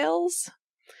the details?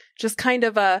 Just kind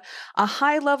of a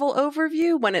high-level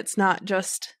overview when it's not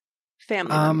just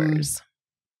family members.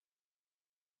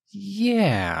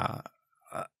 Yeah.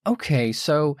 Okay,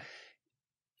 so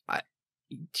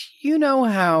do you know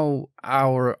how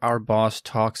our boss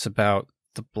talks about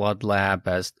the Blood Lab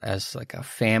as like a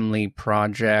family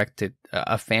project,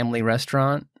 a family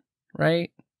restaurant,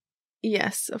 right?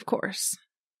 Yes, of course.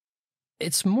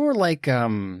 It's more like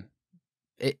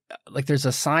like there's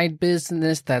a side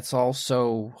business that's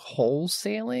also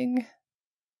wholesaling.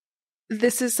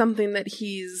 This is something that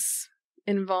he's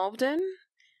involved in?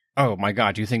 Oh my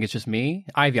God, do you think it's just me?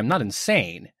 Ivy, I'm not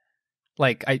insane.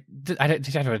 Like, I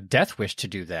have a death wish to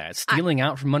do that. Stealing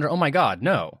out from under, oh my God,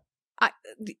 no. I'm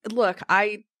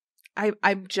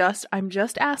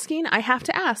just asking. I have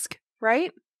to ask,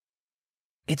 right?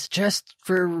 It's just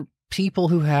for people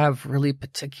who have really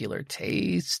particular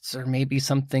tastes, or maybe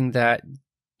something that,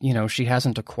 she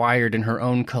hasn't acquired in her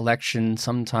own collection.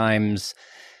 Sometimes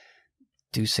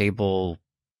DuSable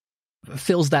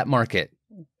fills that market,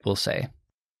 we'll say.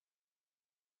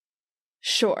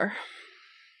 Sure.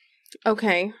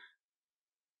 Okay.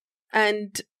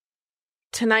 And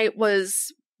tonight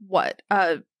was what?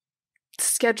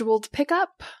 Scheduled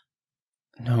pickup?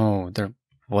 No, there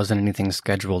wasn't anything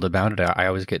scheduled about it. I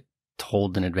always get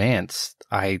told in advance.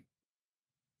 I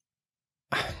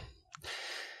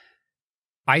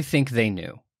think they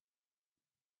knew.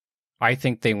 I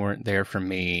think they weren't there for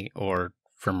me or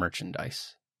for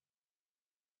merchandise.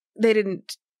 They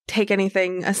didn't take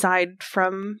anything aside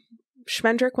from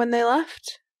Schmendrick when they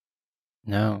left?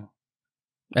 No.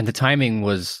 And the timing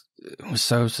was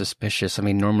so suspicious. I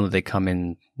mean, normally they come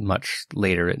in much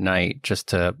later at night just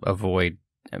to avoid,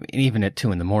 even at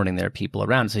 2 a.m, there are people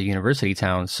around. It's a university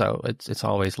town, so it's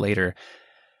always later.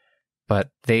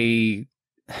 But they,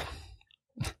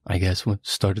 I guess,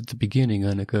 start at the beginning,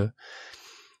 Annika.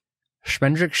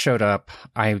 Schmendrick showed up,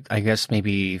 I guess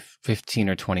maybe 15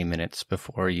 or 20 minutes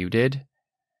before you did.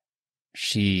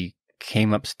 She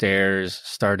came upstairs,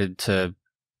 started to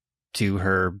do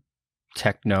her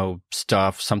techno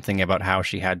stuff, something about how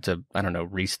she had to, I don't know,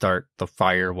 restart the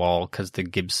firewall because the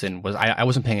Gibson was... I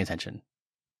wasn't paying attention.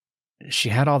 She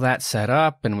had all that set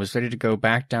up and was ready to go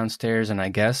back downstairs and I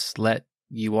guess let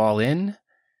you all in.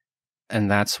 And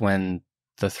that's when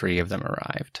the three of them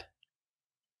arrived.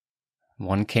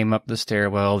 One came up the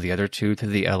stairwell, the other two to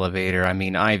the elevator. I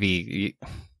mean, Ivy,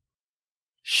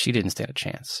 she didn't stand a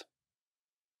chance.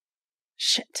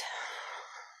 Shit.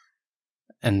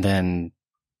 And then,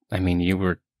 I mean, you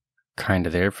were kind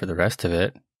of there for the rest of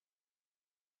it.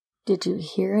 Did you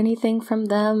hear anything from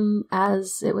them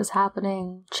as it was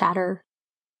happening? Chatter?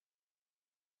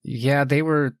 Yeah, they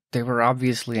were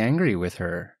obviously angry with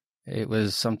her. It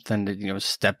was something that,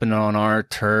 stepping on our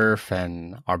turf,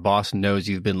 and our boss knows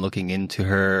you've been looking into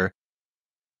her.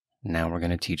 Now we're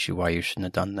going to teach you why you shouldn't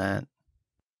have done that.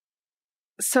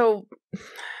 So,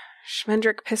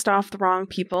 Schmendrick pissed off the wrong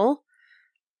people.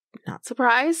 Not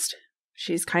surprised.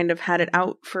 She's kind of had it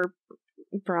out for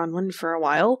Bronwyn for a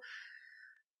while.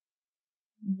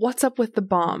 What's up with the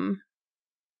bomb?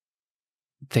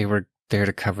 They were there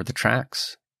to cover the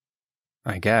tracks,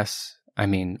 I guess. I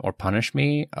mean, or punish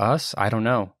me, us, I don't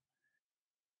know.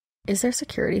 Is there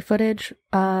security footage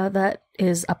that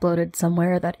is uploaded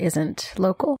somewhere that isn't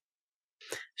local?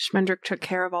 Schmendrick took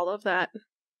care of all of that.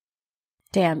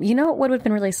 Damn, you know what would have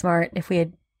been really smart if we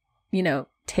had,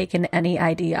 taken any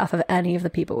ID off of any of the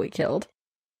people we killed?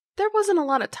 There wasn't a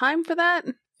lot of time for that.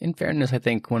 In fairness, I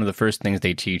think one of the first things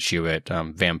they teach you at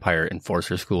Vampire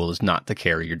Enforcer School is not to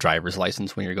carry your driver's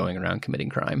license when you're going around committing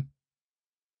crime.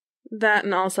 That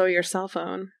and also your cell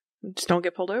phone. Just don't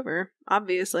get pulled over,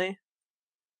 obviously.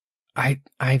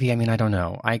 Ivy, I mean, I don't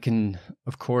know. I can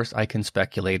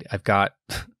speculate. I've got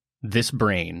this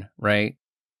brain, right?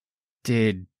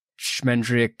 Did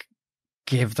Schmendrick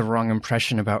give the wrong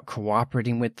impression about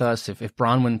cooperating with us? If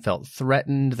Bronwyn felt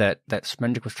threatened that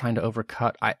Schmendrick was trying to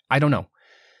overcut, I don't know.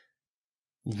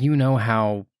 You know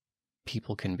how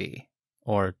people can be.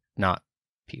 Or not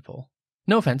people.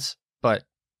 No offense, but...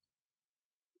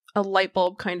 A light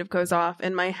bulb kind of goes off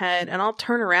in my head, and I'll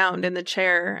turn around in the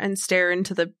chair and stare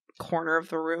into the corner of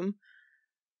the room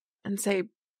and say,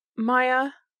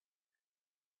 Maya,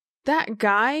 that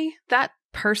guy, that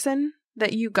person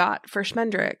that you got for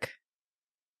Schmendrick,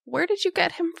 where did you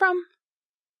get him from?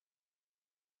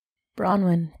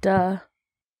 Bronwyn, duh.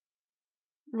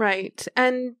 Right.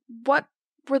 And what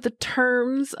were the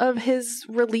terms of his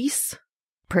release?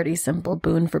 Pretty simple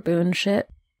boon for boon shit.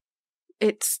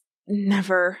 It's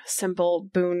never simple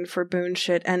boon for boon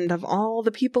shit, and of all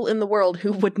the people in the world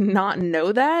who would not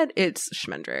know that, it's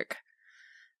Schmendrick.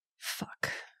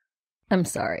 Fuck. I'm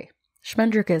sorry.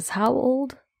 Schmendrick is how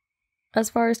old, as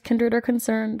far as kindred are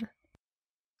concerned?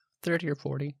 30 or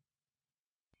 40.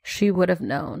 She would have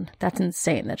known. That's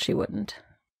insane that she wouldn't.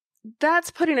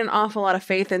 That's putting an awful lot of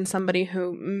faith in somebody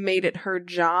who made it her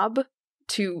job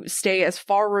to stay as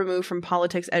far removed from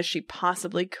politics as she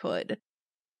possibly could.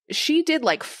 She did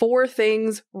like 4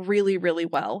 things really, really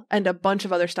well, and a bunch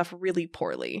of other stuff really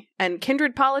poorly. And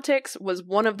kindred politics was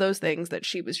one of those things that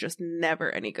she was just never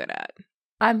any good at.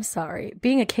 I'm sorry.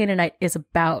 Being a Canaanite is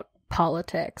about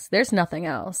politics. There's nothing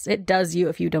else. It does you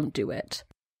if you don't do it.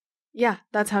 Yeah,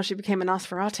 that's how she became a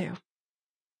Nosferatu.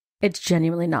 It's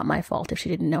genuinely not my fault if she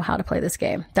didn't know how to play this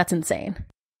game. That's insane.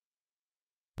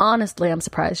 Honestly, I'm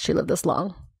surprised she lived this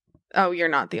long. Oh, you're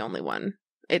not the only one.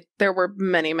 There were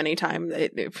many, many times.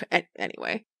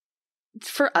 Anyway.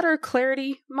 For utter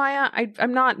clarity, Maya,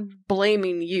 I'm not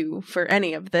blaming you for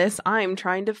any of this. I'm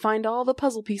trying to find all the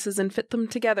puzzle pieces and fit them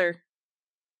together.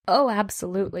 Oh,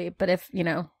 absolutely. But if,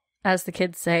 as the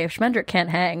kids say, if Schmendrick can't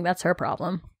hang, that's her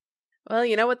problem. Well,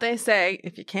 you know what they say.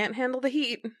 If you can't handle the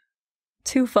heat.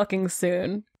 Too fucking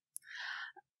soon.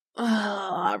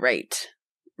 Right.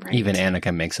 Even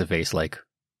Annika makes a face like,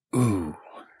 ooh.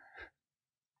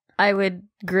 I would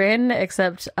grin,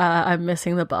 except I'm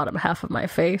missing the bottom half of my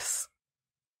face.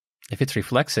 If it's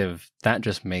reflexive, that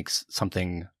just makes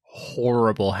something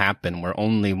horrible happen where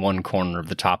only one corner of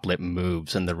the top lip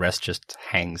moves and the rest just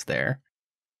hangs there.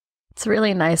 It's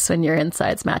really nice when your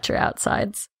insides match your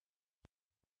outsides.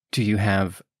 Do you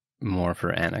have more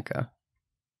for Annika?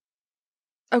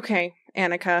 Okay,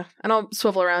 Annika. And I'll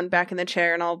swivel around back in the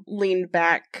chair and I'll lean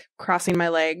back, crossing my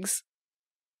legs.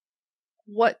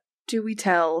 What do we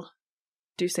tell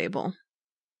Dusable?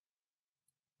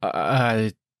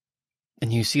 And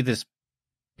you see this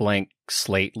blank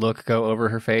slate look go over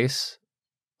her face.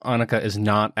 Annika is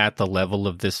not at the level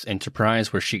of this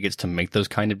enterprise where she gets to make those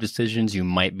kind of decisions, you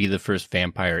might be the first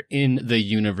vampire in the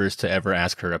universe to ever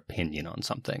ask her opinion on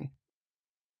something.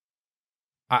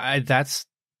 That's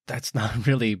not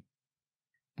really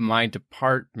my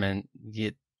department.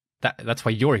 That's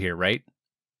why you're here, right?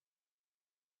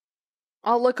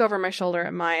 I'll look over my shoulder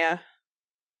at Maya.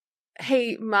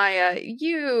 Hey, Maya,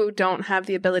 you don't have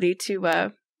the ability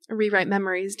to rewrite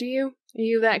memories, do you? Are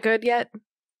you that good yet?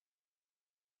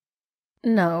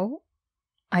 No,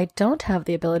 I don't have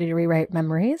the ability to rewrite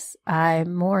memories.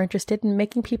 I'm more interested in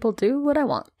making people do what I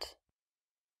want.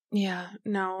 Yeah,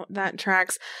 no, that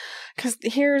tracks. Because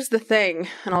here's the thing,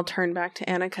 and I'll turn back to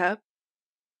Annika.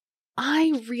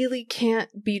 I really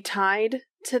can't be tied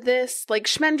to this. Like,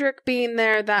 Schmendrick being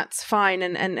there, that's fine,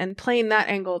 and playing that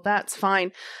angle, that's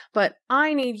fine. But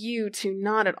I need you to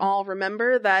not at all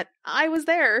remember that I was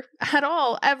there at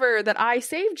all, ever, that I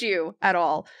saved you at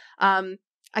all.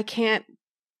 I can't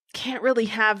really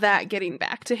have that getting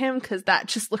back to him, because that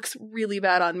just looks really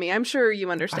bad on me. I'm sure you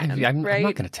understand, right? I'm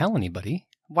not going to tell anybody.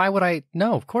 Why would I?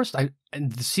 No, of course.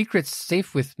 And the secret's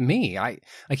safe with me. I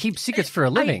keep secrets for a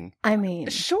living. I mean,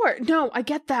 sure. No, I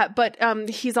get that, but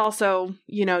he's also,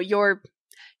 you're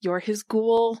his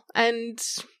ghoul, and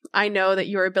I know that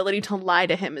your ability to lie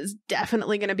to him is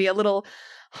definitely going to be a little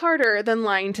harder than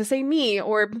lying to, say, me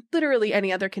or literally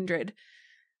any other kindred.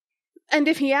 And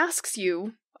if he asks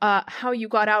you how you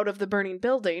got out of the burning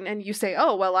building, and you say,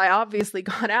 "Oh, well, I obviously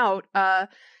got out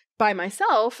by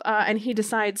myself," and he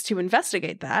decides to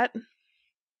investigate that.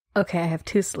 Okay, I have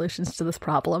two solutions to this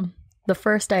problem. The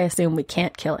first, I assume we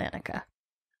can't kill Annika.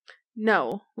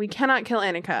 No, we cannot kill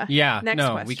Annika. Yeah, Next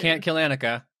no, question. We can't kill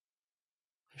Annika.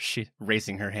 She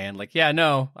raising her hand like, yeah,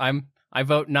 no, I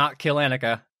vote not kill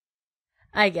Annika.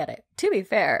 I get it. To be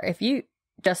fair, if you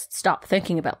just stop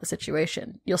thinking about the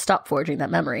situation, you'll stop forging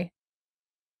that memory.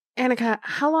 Annika,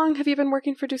 how long have you been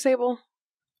working for Disable?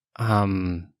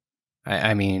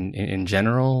 I mean, in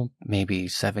general, maybe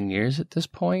 7 years at this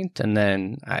point, and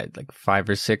then like 5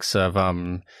 or 6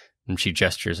 of she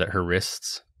gestures at her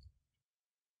wrists.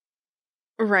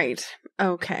 Right.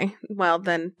 Okay. Well,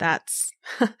 then that's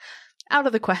out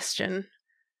of the question.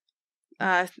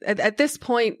 At this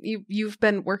point, you've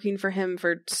been working for him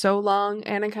for so long,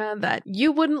 Annika, that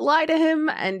you wouldn't lie to him,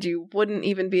 and you wouldn't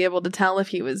even be able to tell if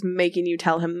he was making you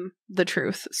tell him the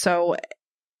truth. So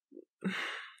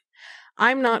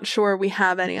I'm not sure we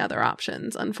have any other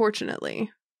options,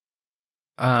 unfortunately.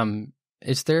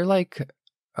 Is there like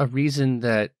a reason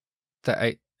that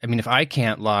I mean, if I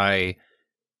can't lie,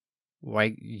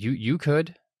 why you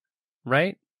could,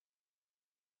 right?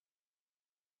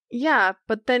 Yeah,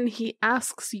 but then he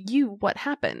asks you what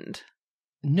happened.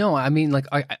 No, I mean, like,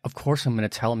 I of course I'm going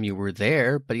to tell him you were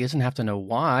there, but he doesn't have to know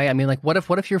why. I mean, like, what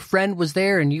if your friend was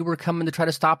there and you were coming to try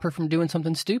to stop her from doing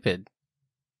something stupid?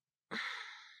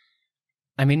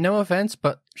 I mean, no offense,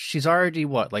 but she's already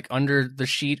like under the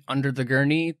sheet, under the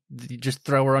gurney. You just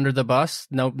throw her under the bus.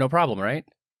 No problem, right?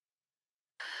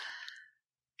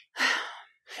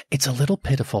 It's a little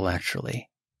pitiful, actually,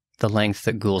 the length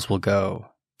that ghouls will go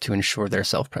to ensure their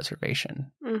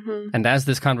self-preservation. Mm-hmm. And as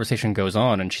this conversation goes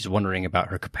on and she's wondering about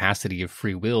her capacity of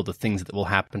free will, the things that will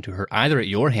happen to her either at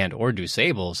your hand or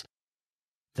Disable's,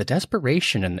 the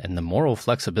desperation and the moral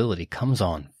flexibility comes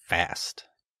on fast.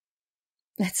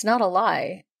 It's not a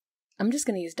lie. I'm just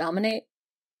going to use Dominate.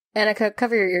 Annika,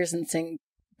 cover your ears and sing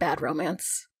Bad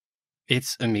Romance.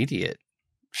 It's immediate.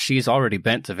 She's already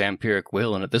bent to vampiric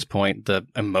will, and at this point, the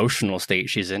emotional state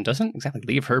she's in doesn't exactly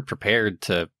leave her prepared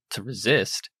to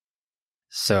resist.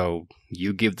 So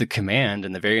you give the command,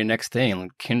 and the very next thing,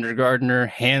 kindergartner,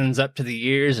 hands up to the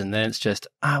ears, and then it's just,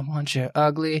 I want your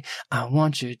ugly, I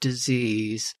want your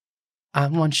disease, I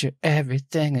want your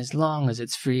everything as long as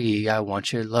it's free, I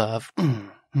want your love,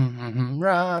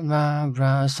 rah, rah,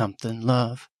 rah, something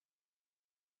love.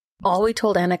 All we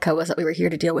told Annika was that we were here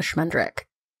to deal with Schmendrick.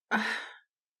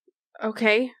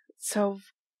 Okay, so,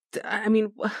 I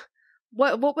mean,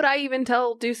 what would I even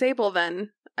tell Disable then?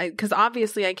 Because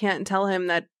obviously I can't tell him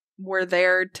that we're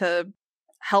there to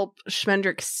help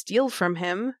Schmendrick steal from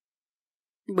him.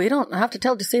 We don't have to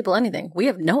tell Disable anything. We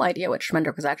have no idea what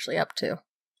Schmendrick was actually up to.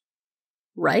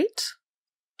 Right?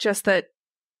 Just that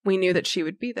we knew that she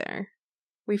would be there.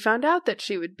 We found out that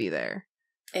she would be there.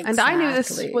 Exactly. And I knew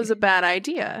this was a bad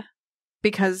idea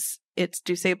because it's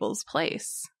Disable's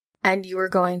place. And you were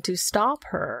going to stop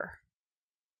her.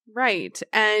 Right.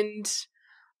 And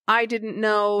I didn't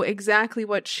know exactly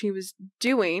what she was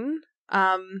doing.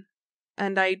 And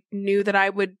I knew that I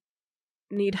would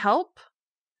need help.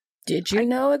 Did you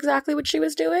know exactly what she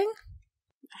was doing?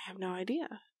 I have no idea.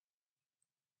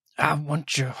 I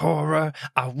want your horror,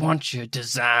 I want your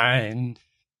design.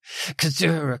 'Cause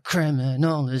you're a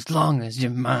criminal as long as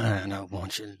you're mine. I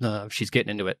want your love. She's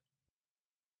getting into it.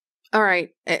 All right.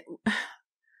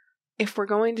 If we're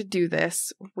going to do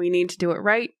this, we need to do it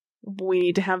right. We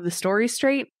need to have the story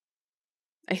straight.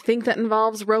 I think that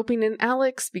involves roping in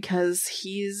Alex because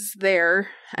he's there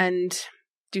and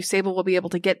Dusable will be able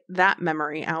to get that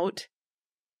memory out.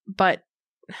 But,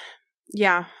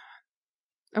 yeah.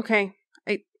 Okay.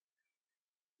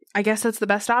 I guess that's the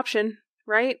best option,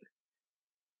 right?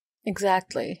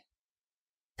 Exactly.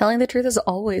 Telling the truth is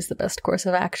always the best course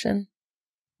of action.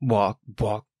 Walk,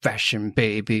 walk, fashion,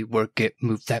 baby. Work it,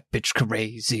 move that bitch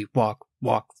crazy. Walk,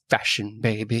 walk, fashion,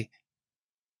 baby.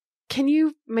 Can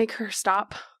you make her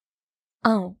stop?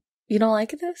 Oh, you don't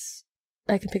like this?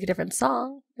 I can pick a different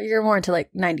song. You're more into,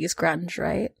 90s grunge,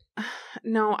 right?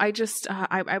 No, I just,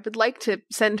 I would like to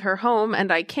send her home, and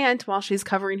I can't while she's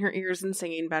covering her ears and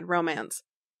singing Bad Romance.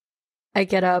 I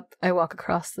get up, I walk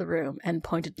across the room, and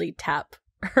pointedly tap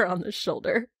her on the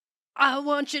shoulder. I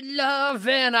want your love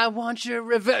and I want your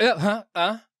revenge.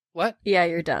 What? Yeah,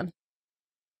 you're done.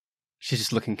 She's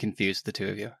just looking confused, the two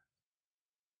of you.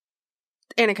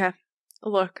 Annika,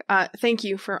 look, thank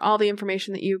you for all the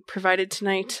information that you provided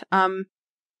tonight.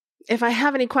 If I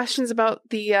have any questions about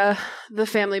the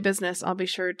family business, I'll be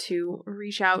sure to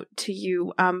reach out to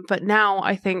you. But now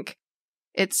I think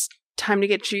it's time to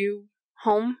get you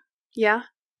home. Yeah?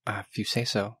 If you say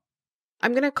so.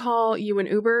 I'm going to call you an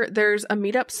Uber. There's a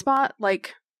meetup spot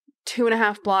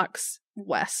 2.5 blocks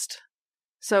west.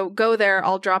 So go there.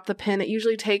 I'll drop the pin. It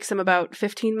usually takes him about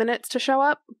 15 minutes to show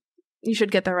up. You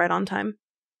should get there right on time.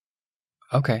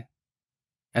 Okay.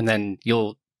 And then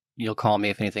you'll call me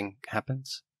if anything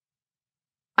happens?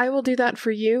 I will do that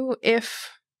for you if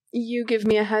you give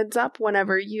me a heads up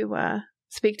whenever you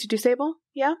speak to Dusable.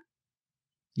 Yeah?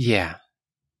 Yeah.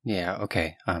 Yeah,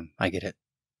 okay. I get it.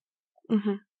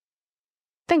 Mm-hmm.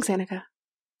 Thanks, Annika.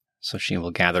 So she will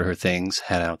gather her things,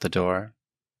 head out the door.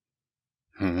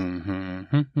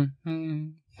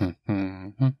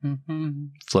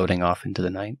 Floating off into the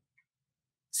night.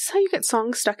 Is this how you get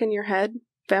songs stuck in your head?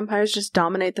 Vampires just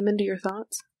dominate them into your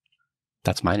thoughts?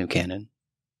 That's my new canon.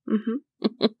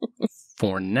 Mm-hmm.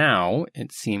 For now,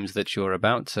 it seems that you're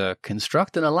about to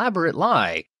construct an elaborate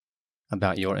lie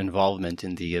about your involvement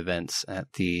in the events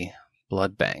at the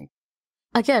blood bank.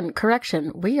 Again,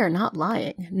 correction, we are not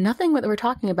lying. Nothing that we're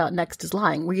talking about next is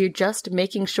lying. We're just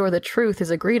making sure the truth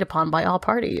is agreed upon by all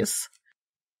parties.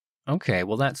 Okay,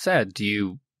 well, that said, do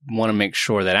you want to make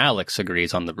sure that Alex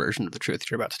agrees on the version of the truth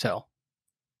you're about to tell?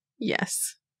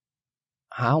 Yes.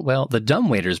 Well, the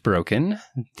dumbwaiter's broken.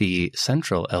 The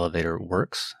central elevator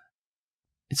works.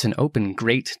 It's an open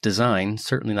grate design,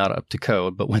 certainly not up to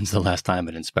code, but when's the last time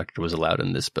an inspector was allowed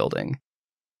in this building?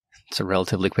 It's a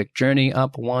relatively quick journey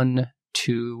up 1,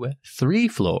 2, 3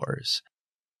 floors.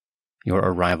 Your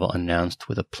arrival announced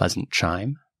with a pleasant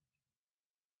chime.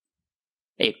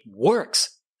 It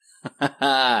works!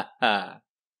 Oh,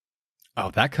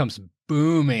 that comes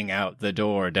booming out the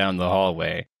door down the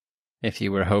hallway. If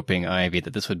you were hoping, Ivy,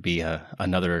 that this would be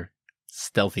another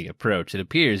stealthy approach, it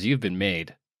appears you've been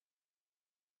made.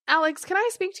 Alex, can I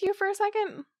speak to you for a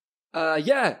second?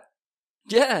 Yeah.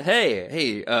 Yeah,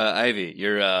 hey, Ivy,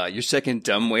 your second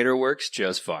dumbwaiter works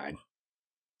just fine.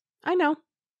 I know.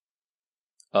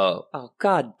 Oh,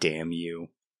 god damn you.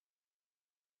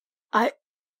 I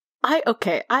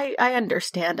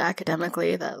understand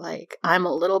academically that, I'm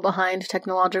a little behind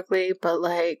technologically, but,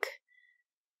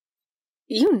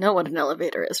 you know what an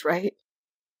elevator is, right?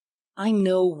 I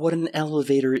know what an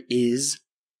elevator is.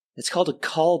 It's called a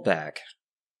callback.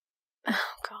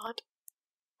 Oh, God.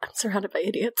 I'm surrounded by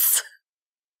idiots.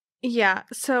 Yeah,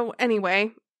 so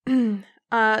anyway,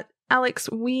 Alex,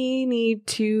 we need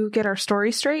to get our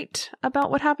story straight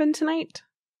about what happened tonight.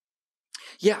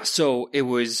 Yeah, so it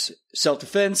was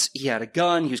self-defense. He had a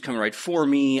gun. He was coming right for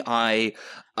me. I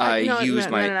used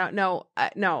my... No,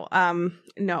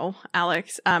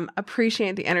 Alex.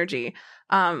 Appreciate the energy.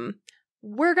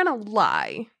 We're gonna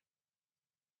lie.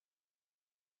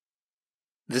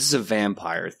 This is a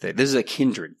vampire thing. This is a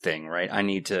kindred thing, right? I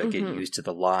need to get used to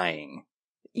the lying.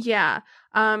 Yeah.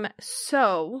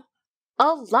 So...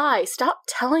 A lie. Stop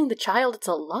telling the child it's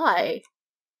a lie.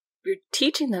 You're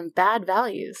teaching them bad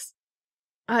values.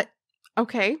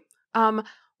 Okay.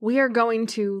 We are going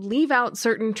to leave out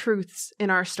certain truths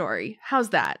in our story. How's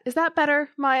that? Is that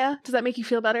better, Maya? Does that make you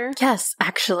feel better? Yes,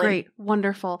 actually. Great.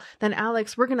 Wonderful. Then,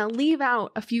 Alex, we're going to leave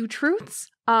out a few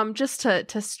truths, just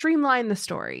to streamline the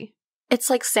story. It's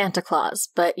like Santa Claus,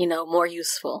 but, more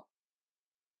useful.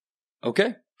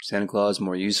 Okay. Santa Claus,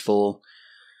 more useful.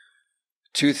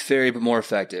 Tooth fairy, but more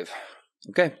effective.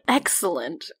 Okay.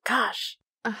 Excellent. Gosh,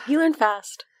 you learn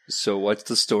fast. So what's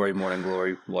the story, Morning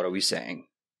Glory? What are we saying?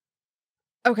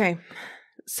 Okay,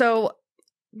 so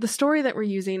the story that we're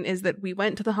using is that we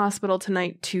went to the hospital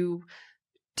tonight to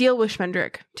deal with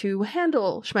Schmendrick, to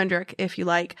handle Schmendrick, if you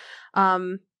like.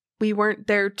 We weren't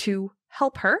there to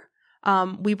help her.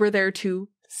 We were there to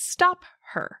stop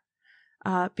her,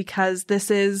 because this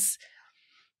is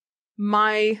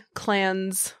my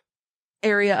clan's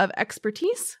area of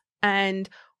expertise. And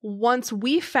once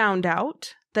we found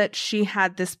out that she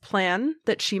had this plan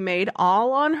that she made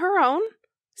all on her own,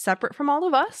 separate from all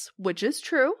of us, which is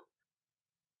true,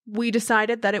 we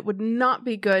decided that it would not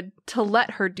be good to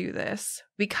let her do this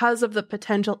because of the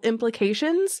potential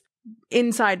implications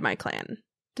inside my clan.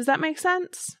 Does that make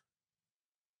sense?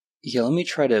 Yeah, let me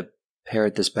try to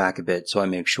parrot this back a bit so I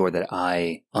make sure that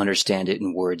I understand it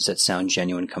in words that sound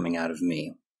genuine coming out of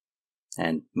me.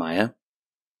 And Maya,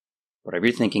 whatever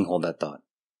you're thinking, hold that thought.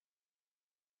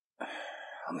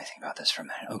 Let me think about this for a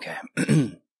minute.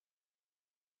 Okay.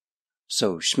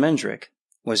 So Schmendrick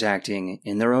was acting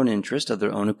in their own interest, of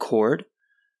their own accord.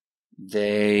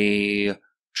 They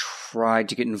tried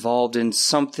to get involved in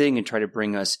something and try to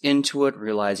bring us into it,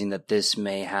 realizing that this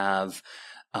may have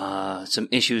some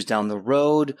issues down the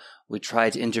road. We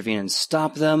tried to intervene and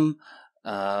stop them.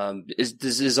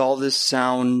 Does all this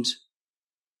sound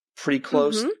pretty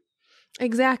close? Mm-hmm.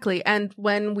 Exactly. And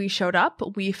when we showed up,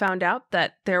 we found out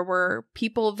that there were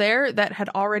people there that had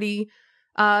already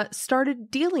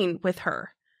started dealing with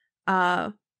her.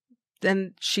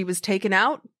 Then she was taken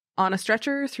out on a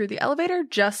stretcher through the elevator,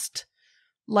 just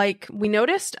like we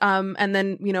noticed. And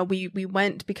then, we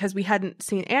went because we hadn't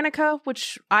seen Annika,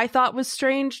 which I thought was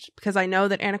strange because I know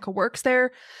that Annika works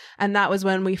there. And that was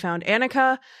when we found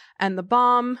Annika and the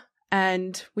bomb,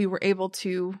 and we were able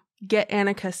to get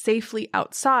Annika safely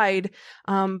outside,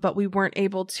 but we weren't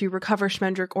able to recover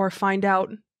Schmendrick or find out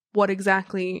what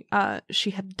exactly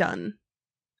she had done.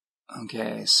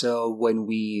 Okay, so when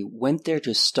we went there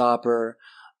to stop her,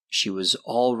 she was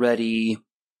already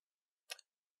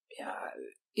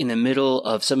in the middle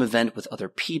of some event with other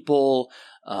people.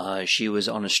 She was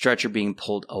on a stretcher being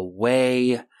pulled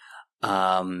away.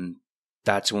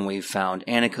 That's when we found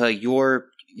Annika.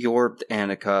 You're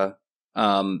Annika.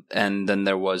 And then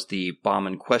there was the bomb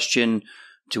in question,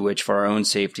 to which for our own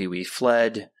safety we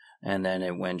fled, and then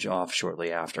it went off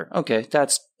shortly after. Okay,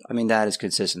 that is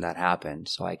consistent. That happened,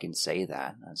 so I can say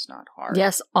that. That's not hard.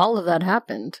 Yes, all of that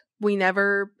happened. We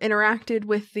never interacted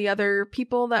with the other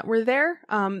people that were there.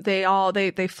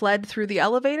 They fled through the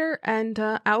elevator and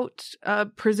out,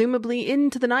 presumably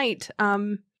into the night.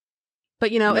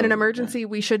 But in an emergency,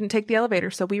 we shouldn't take the elevator,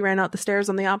 so we ran out the stairs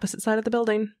on the opposite side of the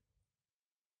building.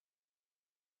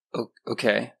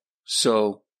 Okay,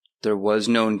 so there was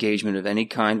no engagement of any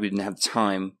kind. We didn't have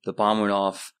time. The bomb went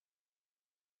off.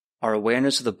 Our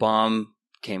awareness of the bomb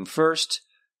came first,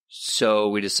 so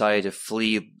we decided to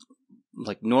flee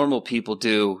like normal people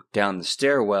do down the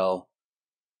stairwell,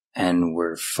 and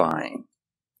we're fine.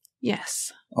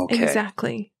 Yes. Okay.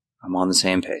 Exactly. I'm on the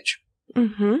same page.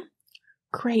 Mm-hmm.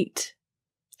 Great.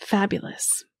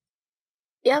 Fabulous.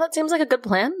 Yeah, that seems like a good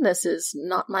plan. This is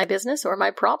not my business or my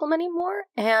problem anymore,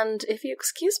 and if you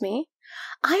excuse me,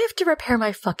 I have to repair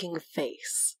my fucking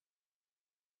face.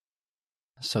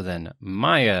 So then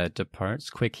Maya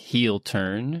departs, quick heel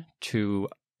turn to,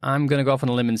 I'm going to go off on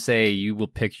a limb and say you will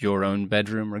pick your own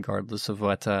bedroom regardless of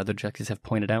what the objectives have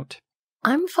pointed out.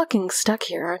 I'm fucking stuck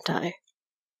here, aren't I?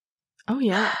 Oh,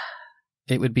 yeah.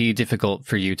 It would be difficult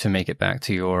for you to make it back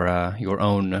to your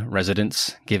own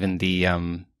residence, given the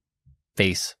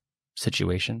face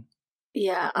situation.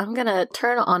 Yeah, I'm gonna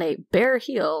turn on a bare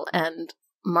heel and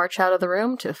march out of the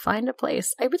room to find a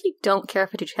place. I really don't care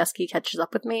if a Duchesky catches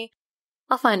up with me.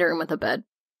 I'll find a room with a bed.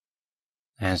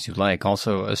 As you like,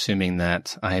 also assuming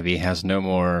that Ivy has no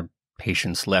more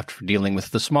patience left for dealing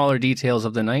with the smaller details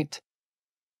of the night,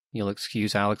 you'll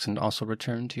excuse Alex and also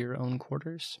return to your own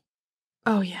quarters.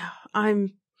 Oh, yeah.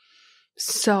 I'm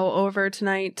so over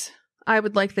tonight. I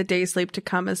would like the day sleep to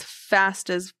come as fast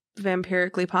as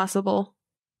vampirically possible.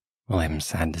 Well, I'm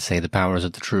sad to say the powers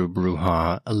of the true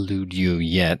Bruja elude you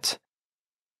yet.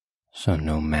 So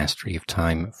no mastery of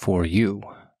time for you.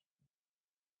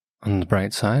 On the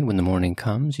bright side, when the morning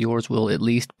comes, yours will at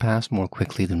least pass more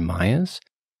quickly than Maya's,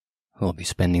 who will be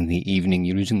spending the evening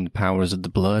using the powers of the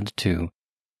blood to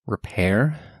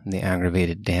repair the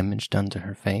aggravated damage done to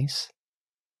her face.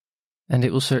 And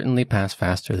it will certainly pass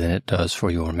faster than it does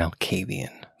for your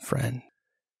Malkavian friend.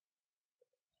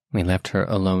 We left her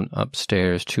alone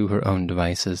upstairs to her own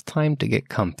devices, time to get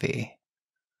comfy.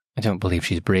 I don't believe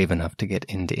she's brave enough to get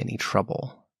into any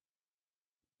trouble.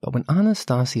 But when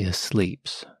Anastasia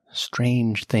sleeps,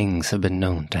 strange things have been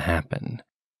known to happen.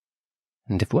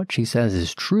 And if what she says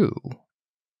is true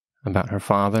about her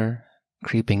father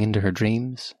creeping into her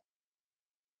dreams,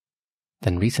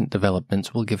 then recent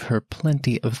developments will give her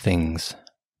plenty of things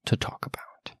to talk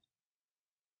about.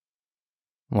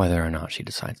 Whether or not she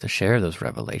decides to share those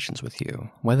revelations with you,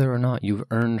 whether or not you've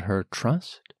earned her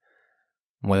trust,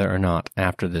 whether or not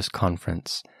after this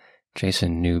conference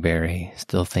Jason Newberry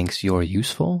still thinks you're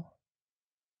useful,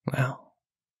 well,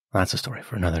 that's a story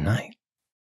for another night.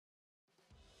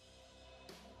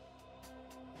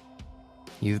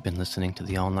 You've been listening to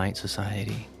The All Night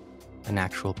Society, an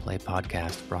actual play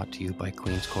podcast brought to you by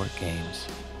Queen's Court Games.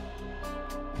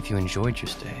 If you enjoyed your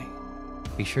stay,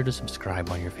 be sure to subscribe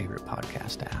on your favorite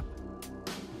podcast app.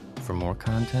 For more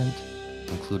content,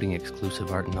 including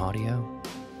exclusive art and audio,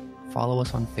 follow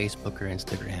us on Facebook or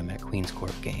Instagram at Queen's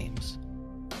Court Games,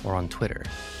 or on Twitter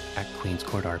at Queen's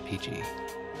Court RPG.